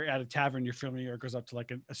 oh, you're at a tavern, your familiar goes up to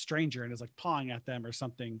like a stranger and is like pawing at them or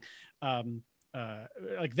something.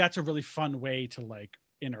 Like that's a really fun way to like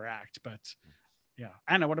interact. But yeah.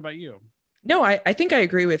 Anna, what about you? No, I think I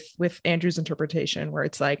agree with Andrew's interpretation, where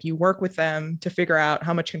it's like you work with them to figure out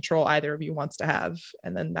how much control either of you wants to have.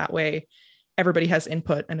 And then that way everybody has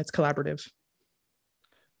input and it's collaborative.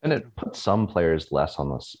 And it puts some players less on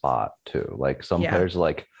the spot too. Like some players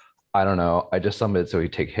like, I don't know, I just summoned it so you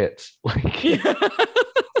take hits. Like,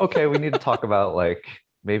 okay, we need to talk about like,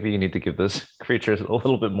 maybe you need to give this creature a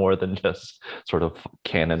little bit more than just sort of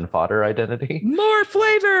cannon fodder identity. More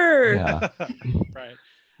flavor. Yeah. Right.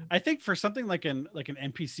 I think for something like an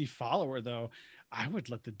NPC follower, though, I would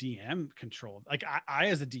let the DM control. Like I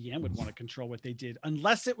as a DM would want to control what they did,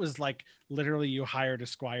 unless it was like literally you hired a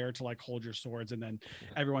squire to like hold your swords, and then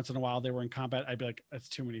every once in a while they were in combat. I'd be like, that's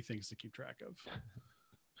too many things to keep track of.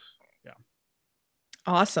 Yeah.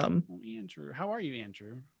 Awesome. Well, Andrew, how are you,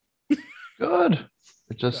 Andrew? Good.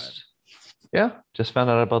 Just found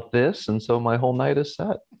out about this, and so my whole night is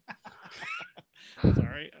set.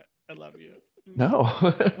 Sorry, I love you.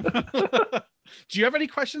 No. Do you have any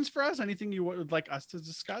questions for us? Anything you would like us to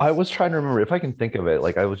discuss? I was trying to remember if I can think of it.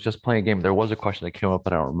 Like I was just playing a game. There was a question that came up,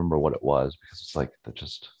 but I don't remember what it was because it's like I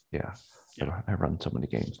run so many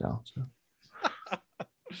games now. So.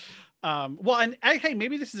 Well, and hey,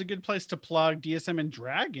 maybe this is a good place to plug DSM and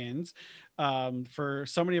Dragons. For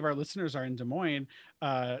so many of our listeners are in Des Moines.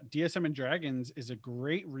 DSM and Dragons is a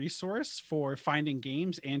great resource for finding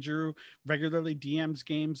games. Andrew regularly DMs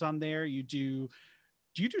games on there. Do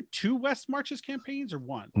you do 2 West Marches campaigns or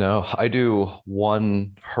 1? No, I do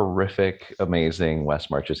one horrific, amazing West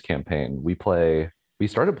Marches campaign. We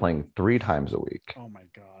started playing 3 times a week. Oh my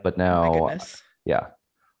God. But now, oh my goodness. Yeah.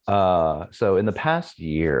 So in the past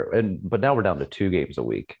year, but now we're down to 2 games a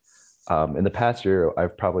week. In the past year,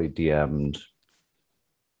 I've probably DM'd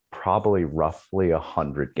roughly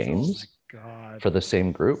 100 games for the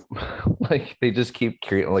same group. Like they just keep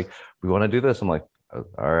creating, like, we want to do this. I'm like, oh,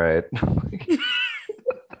 all right.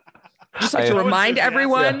 Just like to remind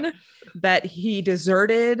everyone that he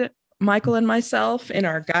deserted Michael and myself in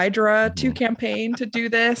our Gydra 2 campaign to do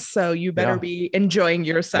this. So you better be enjoying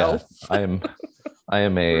yourself. Yeah. I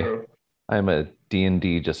am a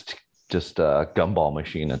D&D just just a gumball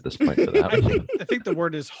machine at this point for them. I think the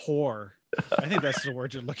word is whore. I think that's the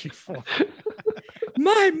word you're looking for.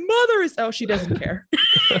 My mother is. Oh, she doesn't care.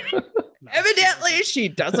 No, Evidently, she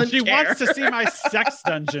doesn't. she care. wants to see my sex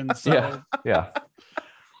dungeon. So, Yeah.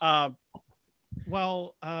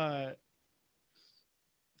 well,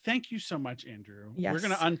 thank you so much, Andrew. Yes. We're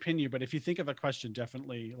going to unpin you, but if you think of a question,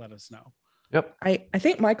 definitely let us know. Yep. I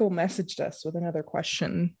think Michael messaged us with another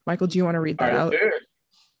question. Michael, do you want to read that out? did.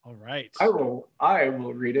 All right. I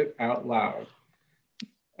will read it out loud.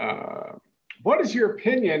 What is your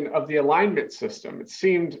opinion of the alignment system? It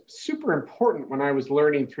seemed super important when I was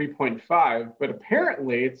learning 3.5, but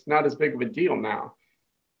apparently it's not as big of a deal now.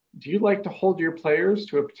 Do you like to hold your players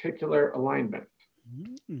to a particular alignment?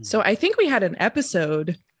 So I think we had an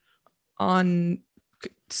episode on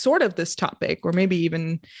sort of this topic, or maybe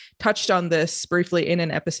even touched on this briefly in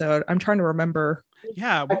an episode. I'm trying to remember.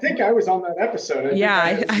 Yeah. I think I was on that episode.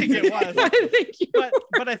 I think it was. I think you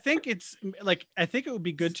but I think it's like, I think it would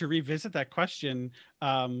be good to revisit that question.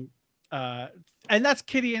 And that's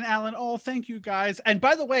Kitty and Alan. Oh, thank you guys. And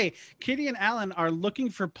by the way, Kitty and Alan are looking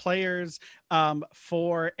for players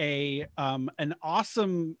for an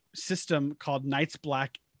awesome system called Night's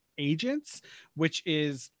Black Agents, which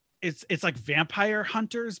is it's like vampire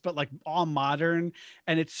hunters, but like all modern,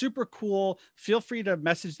 and it's super cool. Feel free to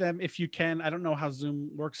message them if you can. I don't know how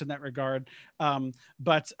Zoom works in that regard,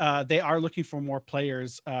 but they are looking for more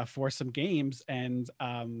players for some games, and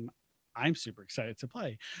I'm super excited to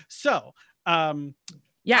play. So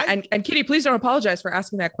yeah, and Kitty, please don't apologize for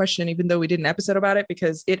asking that question, even though we did an episode about it,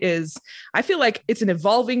 because it is, I feel like it's an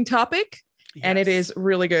evolving topic. Yes. And it is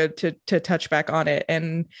really good to touch back on it.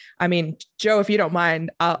 And I mean, Joe, if you don't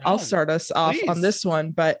mind, I'll start us off on this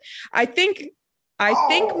one. But I think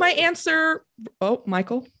my answer. Oh,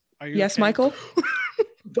 Michael. Yes, okay? Michael.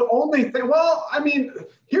 The only thing. Well, I mean,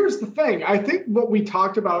 here's the thing. I think what we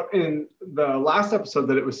talked about in the last episode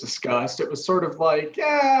that it was discussed, it was sort of like,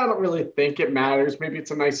 yeah, I don't really think it matters. Maybe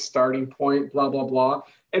it's a nice starting point. Blah blah blah.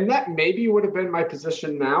 And that maybe would have been my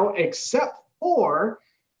position now, except for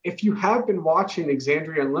if you have been watching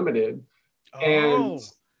Exandria Unlimited, and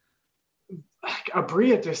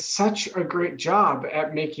Abria does such a great job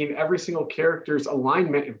at making every single character's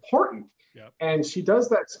alignment important. Yep. And she does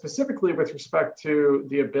that specifically with respect to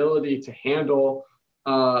the ability to handle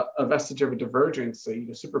a vestige of a divergence,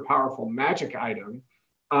 a super powerful magic item.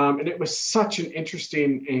 And it was such an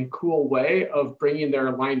interesting and cool way of bringing their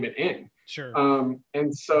alignment in. Sure.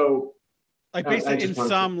 And so, like basically in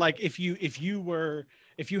some, like if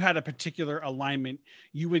you had a particular alignment,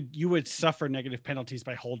 you would suffer negative penalties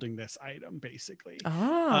by holding this item, basically.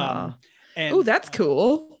 Oh, that's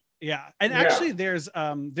cool. Yeah, and actually, there's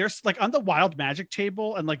like on the Wild Magic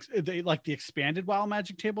table, and like the expanded Wild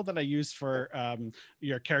Magic table that I use for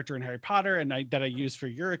your character in Harry Potter, and that I use for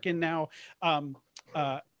Uriken now.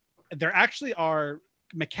 There actually are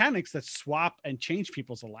mechanics that swap and change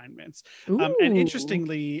people's alignments. And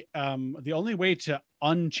interestingly, the only way to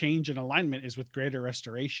unchange an alignment is with Greater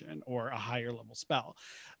Restoration or a higher level spell.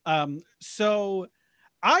 So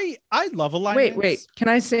I love alignments. Wait, can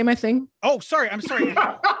I say my thing? Oh, sorry. I'm sorry.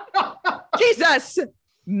 Jesus,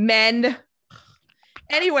 men.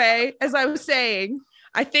 Anyway, as I was saying,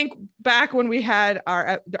 I think back when we had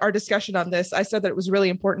our discussion on this, I said that it was really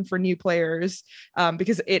important for new players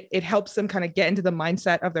because it helps them kind of get into the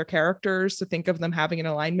mindset of their characters, to think of them having an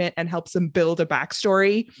alignment, and helps them build a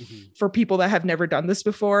backstory for people that have never done this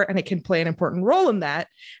before. And it can play an important role in that.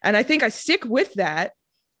 And I think I stick with that.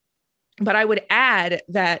 But I would add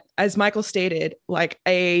that, as Michael stated, like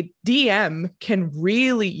a DM can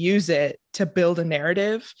really use it to build a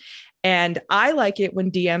narrative. And I like it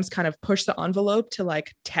when DMs kind of push the envelope to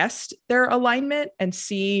like test their alignment and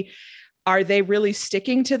see, are they really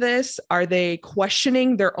sticking to this? Are they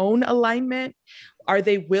questioning their own alignment? Are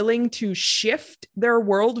they willing to shift their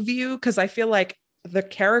worldview? Because I feel like the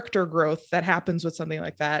character growth that happens with something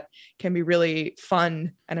like that can be really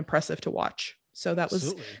fun and impressive to watch. So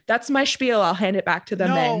that's my spiel. I'll hand it back to the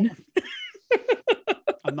men.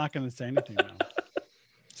 I'm not going to say anything now. I'm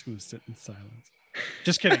just going to sit in silence.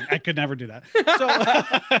 Just kidding. I could never do that.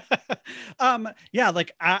 So, yeah,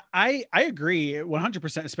 like I agree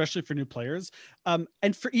 100%, especially for new players. And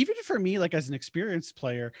even for me, like as an experienced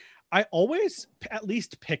player, I always at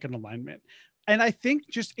least pick an alignment. And I think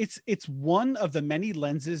just it's one of the many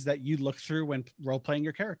lenses that you look through when role playing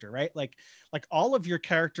your character, right? Like all of your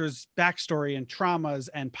character's backstory and traumas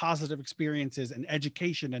and positive experiences and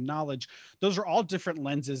education and knowledge, those are all different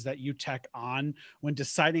lenses that you tack on when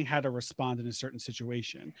deciding how to respond in a certain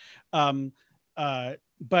situation. But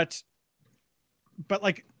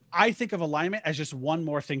like I think of alignment as just one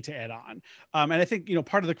more thing to add on. And I think,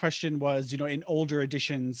 part of the question was, in older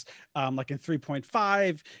editions, like in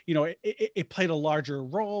 3.5, it played a larger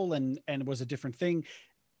role and was a different thing.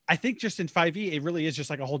 I think just in 5e, it really is just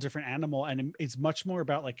like a whole different animal, and it's much more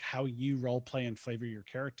about like how you role play and flavor your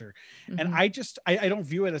character. And I don't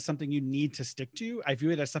view it as something you need to stick to. I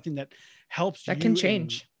view it as something that helps that can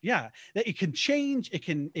change. That it can change.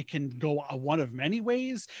 It can go one of many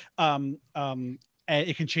ways. And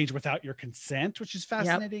it can change without your consent, which is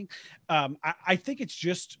fascinating. Yep. I think it's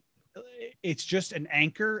just an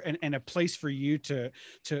anchor and a place for you to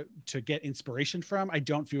get inspiration from. I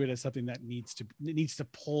don't view it as something that needs to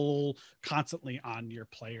pull constantly on your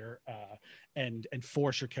player and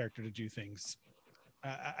force your character to do things.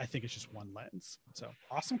 I think it's just one lens. So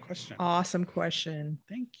awesome question.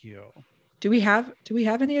 Thank you. Do we have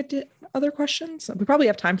any other questions? We probably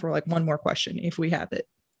have time for like one more question if we have it.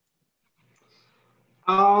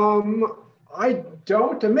 I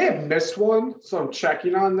don't. I may have missed one, so I'm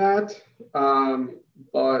checking on that.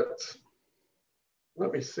 But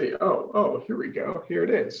let me see. Oh, here we go. Here it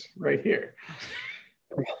is, right here.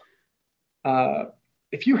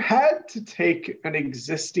 If you had to take an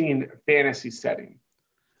existing fantasy setting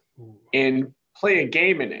and play a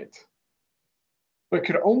game in it, but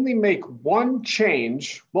could only make one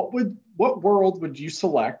change, what world would you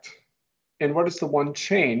select, and what is the one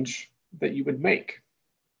change that you would make?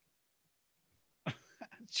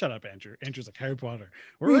 Shut up, Andrew. Andrew's like, Harry Potter.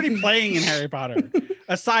 We're already playing in Harry Potter.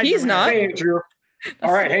 He's not. Hey, Andrew.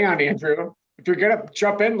 All right, hang on, Andrew. If you're gonna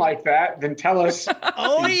jump in like that, then tell us.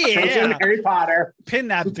 Oh yeah, Harry Potter. Pin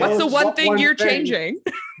that. What's the one thing you're changing?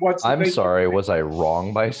 I'm sorry. Was I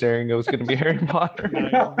wrong by saying it was going to be Harry Potter? No, you're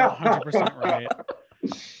 100% right.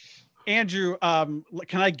 Andrew,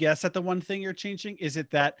 can I guess at the one thing you're changing? Is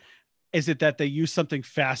it that they use something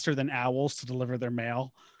faster than owls to deliver their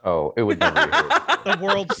mail? Oh, it would never be the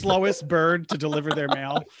world's slowest bird to deliver their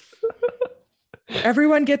mail.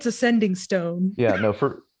 Everyone gets a sending stone. Yeah, no,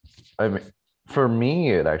 for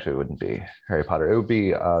me, it actually wouldn't be Harry Potter. It would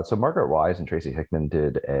be, so Margaret Wise and Tracy Hickman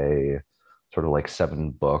did a sort of like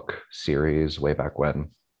 7-book series way back when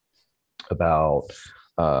about,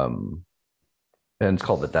 and it's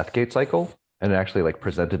called the Deathgate Cycle. And it actually like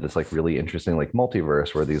presented this like really interesting like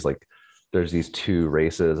multiverse where there's these two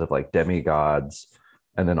races of like demigods.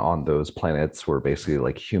 And then on those planets were basically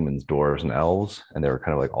like humans, dwarves, and elves. And they were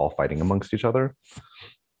kind of like all fighting amongst each other.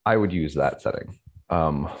 I would use that setting.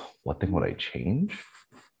 What thing would I change?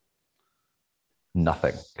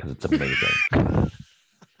 Nothing, because it's amazing.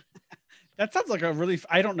 That sounds like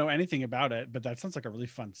I don't know anything about it, but that sounds like a really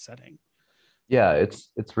fun setting. Yeah,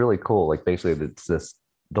 it's really cool. Like basically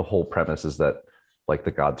the whole premise is that like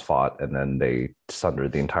the gods fought and then they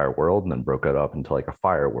sundered the entire world and then broke it up into like a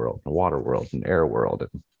fire world, a water world, an air world,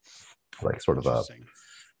 and like sort of a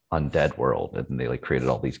undead world. And they like created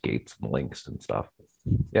all these gates and links and stuff.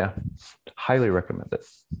 Yeah, highly recommend it.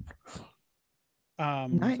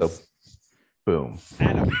 Nice. So, boom.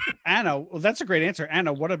 Anna, well, that's a great answer.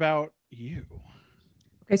 Anna, what about you?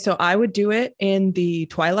 Okay, so I would do it in the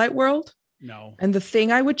Twilight world. No. And the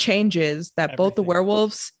thing I would change is that both the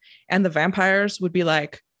werewolves and the vampires would be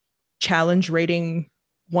like challenge rating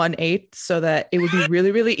 1/8, so that it would be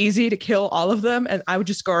really, really easy to kill all of them. And I would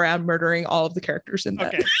just go around murdering all of the characters in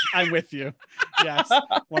that. Okay, I'm with you. Yes.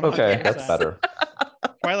 100%. Okay, that's better.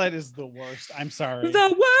 Twilight is the worst. I'm sorry.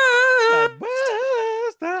 The worst.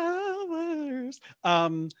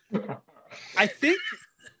 I think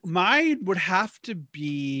mine would have to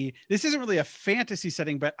be, this isn't really a fantasy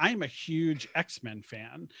setting, but I'm a huge X-Men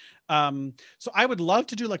fan. So I would love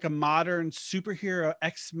to do like a modern superhero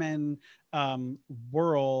X-Men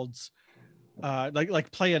worlds,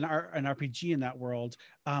 like play an RPG in that world.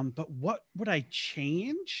 But what would I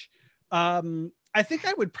change? I think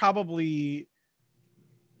I would probably,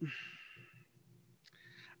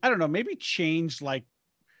 I don't know, maybe change like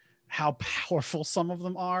how powerful some of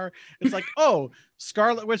them are. It's like, oh,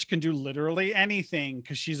 Scarlet Witch can do literally anything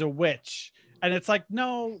because she's a witch. And it's like,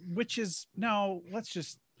 no, witches, no, let's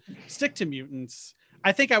just stick to mutants.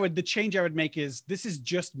 I think the change I would make is this is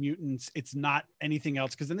just mutants. It's not anything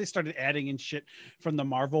else. Because then they started adding in shit from the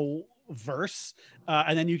Marvel verse.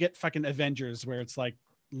 And then you get fucking Avengers where it's like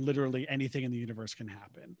literally anything in the universe can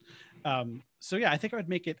happen. So yeah, I think I would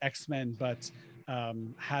make it X-Men, but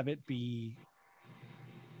have it be,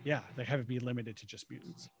 yeah, they have it be limited to just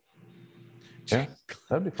mutants. Yeah,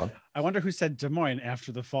 that'd be fun. I wonder who said Des Moines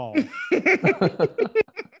after the fall.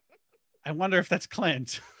 I wonder if that's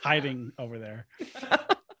Clint hiding over there.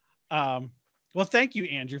 Well, thank you,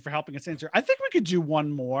 Andrew, for helping us answer. I think we could do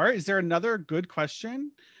one more. Is there another good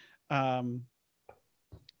question?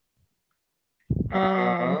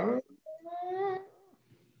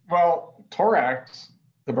 Well, Torax,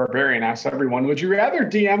 the barbarian, asks everyone, would you rather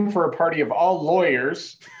DM for a party of all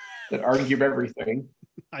lawyers that argue everything,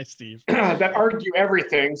 Hi, Steve. that argue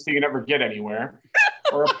everything so you never get anywhere,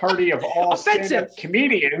 or a party of all stand-up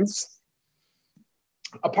comedians,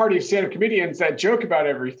 that joke about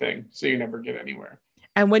everything so you never get anywhere?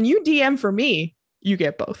 And when you DM for me, you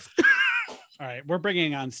get both. All right, we're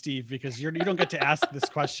bringing on Steve because you don't get to ask this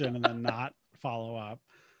question and then not follow up.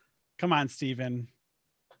 Come on, Steven.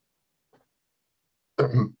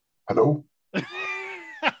 Hello?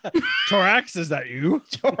 Torax, is that you?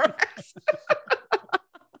 Torax.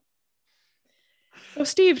 So,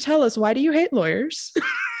 Steve, tell us, why do you hate lawyers?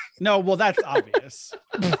 No, well, that's obvious.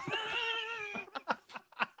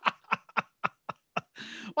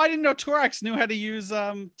 Well, I didn't know Torax knew how to use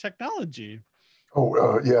technology.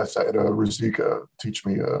 Oh, yes, I had Rizika teach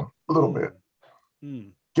me a little bit.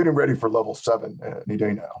 Getting ready for level 7 any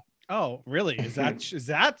day now. Oh, really? Is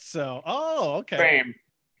that so? Oh, okay.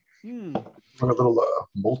 Same. A little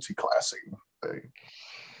multi-classing thing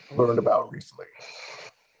learned about recently.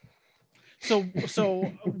 So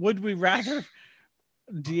would we rather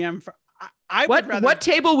DM for? What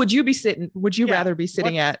table would you be sitting? Would you rather be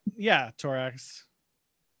sitting at? Yeah, Torax.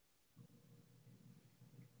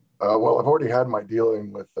 Well, I've already had my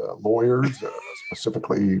dealing with lawyers,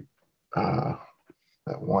 specifically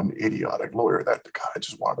that one idiotic lawyer that the guy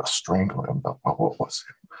just wanted to strangle him. What was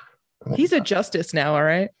it? He's a justice now, all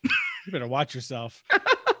right? You better watch yourself.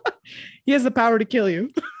 He has the power to kill you.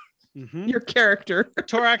 Mm-hmm. Your character.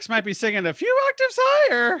 Torax might be singing a few octaves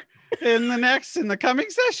higher in the coming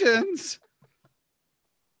sessions.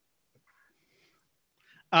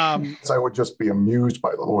 So I would just be amused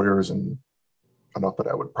by the lawyers and enough that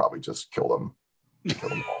I would probably just kill them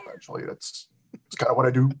all eventually. That's kind of what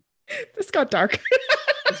I do. This got dark.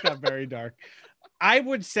 This got very dark. I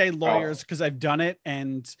would say lawyers because I've done it,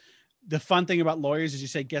 and the fun thing about lawyers is you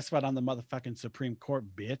say, guess what, on the motherfucking Supreme Court,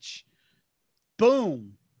 bitch.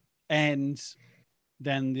 Boom. And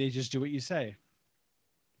then they just do what you say.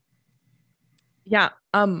 Yeah.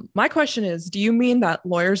 My question is, do you mean that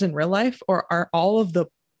lawyers in real life, or are all of the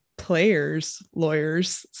players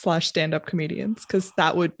lawyers / stand-up comedians? Because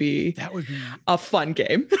that would be a fun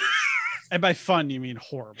game. And by fun, you mean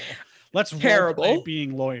horrible. Let's terrible role play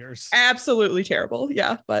being lawyers. Absolutely terrible.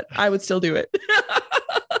 Yeah, but I would still do it.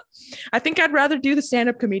 I think I'd rather do the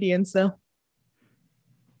stand-up comedians though.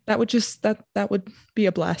 That would just that would be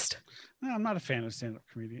a blast. No, I'm not a fan of stand-up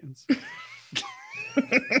comedians.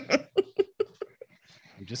 I'm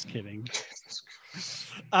just kidding.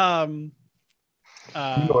 You know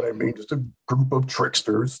what I mean? Just a group of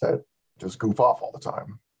tricksters that just goof off all the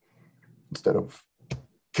time instead of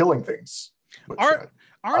killing things. Aren't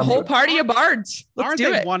a whole party of bards? Aren't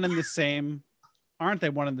they one and the same? Aren't they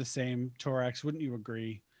one and the same, Torax? Wouldn't you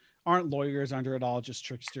agree? Aren't lawyers under it all just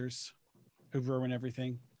tricksters who ruin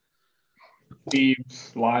everything?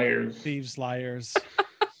 Thieves, liars,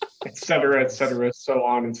 etc., so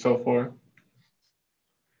on and so forth.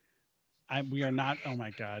 We are not. Oh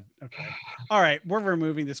my God. Okay. All right. We're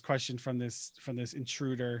removing this question from this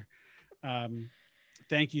intruder.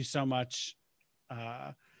 Thank you so much,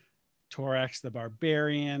 Torax the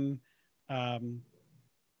Barbarian. Okay.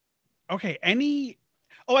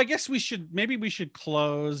 I guess we should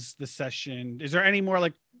close the session. Is there any more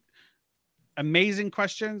like amazing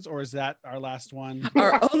questions, or is that our last one?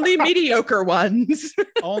 Our only mediocre ones.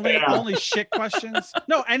 Only shit questions?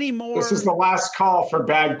 No, any more? This is the last call for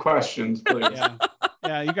bad questions, please.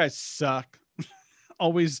 Yeah, you guys suck.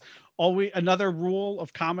 Always another rule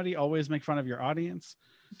of comedy, always make fun of your audience.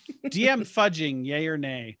 DM fudging, yay or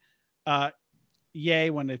nay? Yay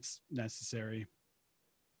when it's necessary.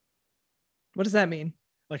 What does that mean?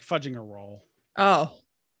 Like fudging a roll. Oh.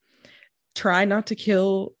 Try not to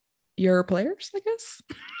kill your players, I guess.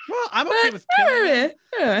 Well, I'm okay with killing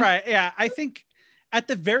them. Right. Yeah. I think at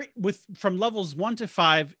the from levels 1 to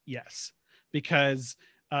 5, yes. Because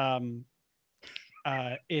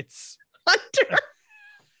it's Hunter.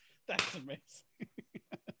 That's amazing.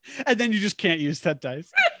 And then you just can't use that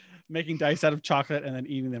dice. Making dice out of chocolate and then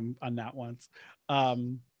eating them on that once.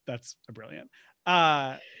 That's brilliant.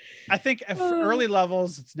 I think for early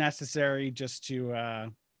levels, it's necessary just to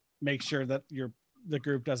make sure that the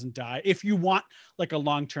group doesn't die. If you want like a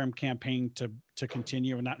long-term campaign to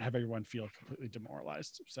continue and not have everyone feel completely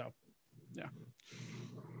demoralized. So, yeah.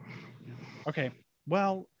 Okay.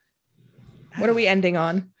 Well, what are we ending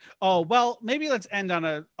on? Oh, well, maybe let's end on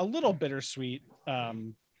a little bittersweet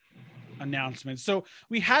announcement. So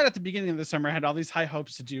we had at the beginning of the summer had all these high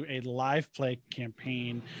hopes to do a live play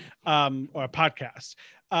campaign or a podcast.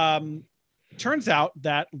 turns out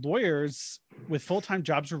that lawyers with full-time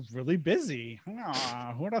jobs are really busy. Who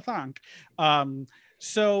would have thunk?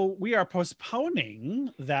 So we are postponing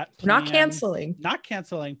that plan, not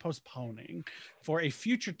canceling, postponing for a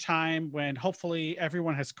future time when hopefully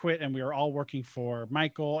everyone has quit and we are all working for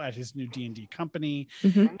Michael at his new D&D company.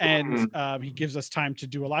 Mhm. And he gives us time to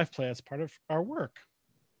do a live play as part of our work.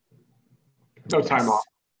 No time off.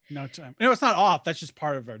 No time. No, it's not off. That's just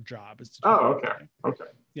part of our job. Okay.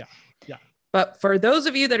 Yeah. But for those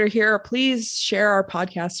of you that are here, please share our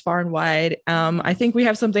podcast far and wide. I think we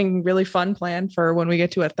have something really fun planned for when we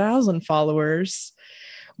get to 1,000 followers.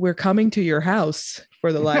 We're coming to your house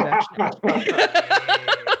for the live action.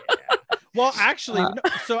 Well, actually,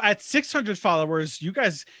 so at 600 followers, you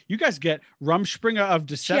guys get Rumspringa of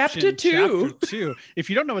Deception Chapter 2. Chapter 2. If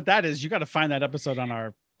you don't know what that is, you got to find that episode on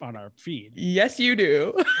our feed. Yes, you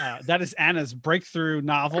do. That is Anna's breakthrough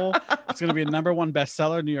novel. It's going to be a #1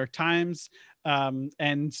 bestseller, New York Times.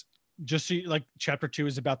 And just so like chapter 2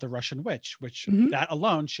 is about the Russian witch, which that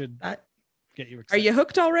alone should get you excited. Are you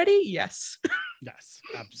hooked already? Yes. Yes,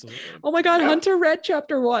 absolutely. Oh my God, Hunter read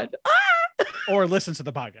chapter 1. Or listen to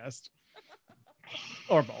the podcast.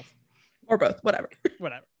 Or both. Or both, whatever.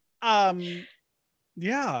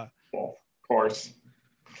 Yeah. Of course.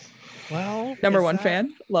 Well, #1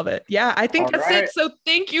 fan. Love it. Yeah, I think that's it. So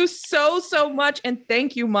thank you so much. And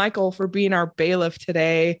thank you, Michael, for being our bailiff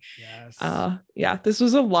today. Yes. Yeah, this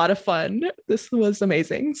was a lot of fun. This was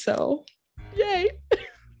amazing. So yay.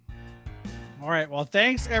 All right. Well,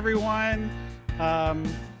 thanks everyone. Bye.